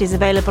Podcast is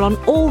available on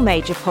all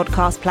major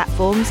podcast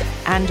platforms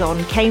and on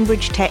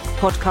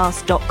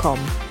cambridgetechpodcast.com.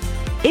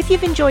 If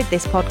you've enjoyed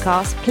this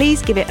podcast,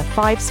 please give it a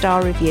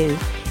 5-star review.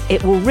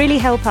 It will really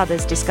help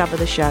others discover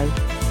the show.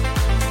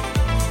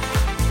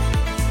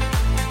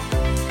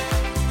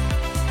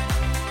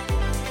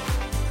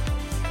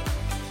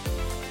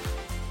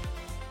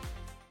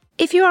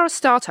 If you are a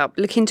startup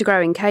looking to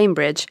grow in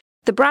Cambridge,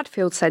 the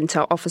Bradfield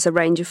Centre offers a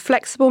range of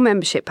flexible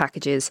membership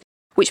packages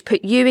which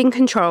put you in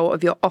control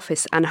of your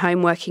office and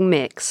home working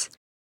mix.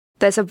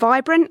 There's a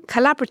vibrant,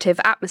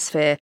 collaborative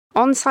atmosphere,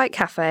 on-site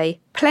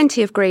cafe,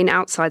 plenty of green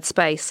outside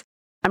space,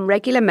 and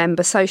regular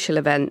member social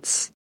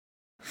events.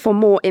 For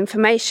more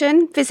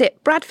information,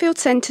 visit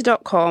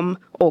bradfieldcentre.com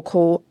or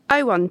call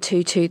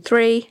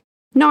 01223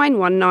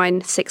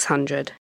 919 600.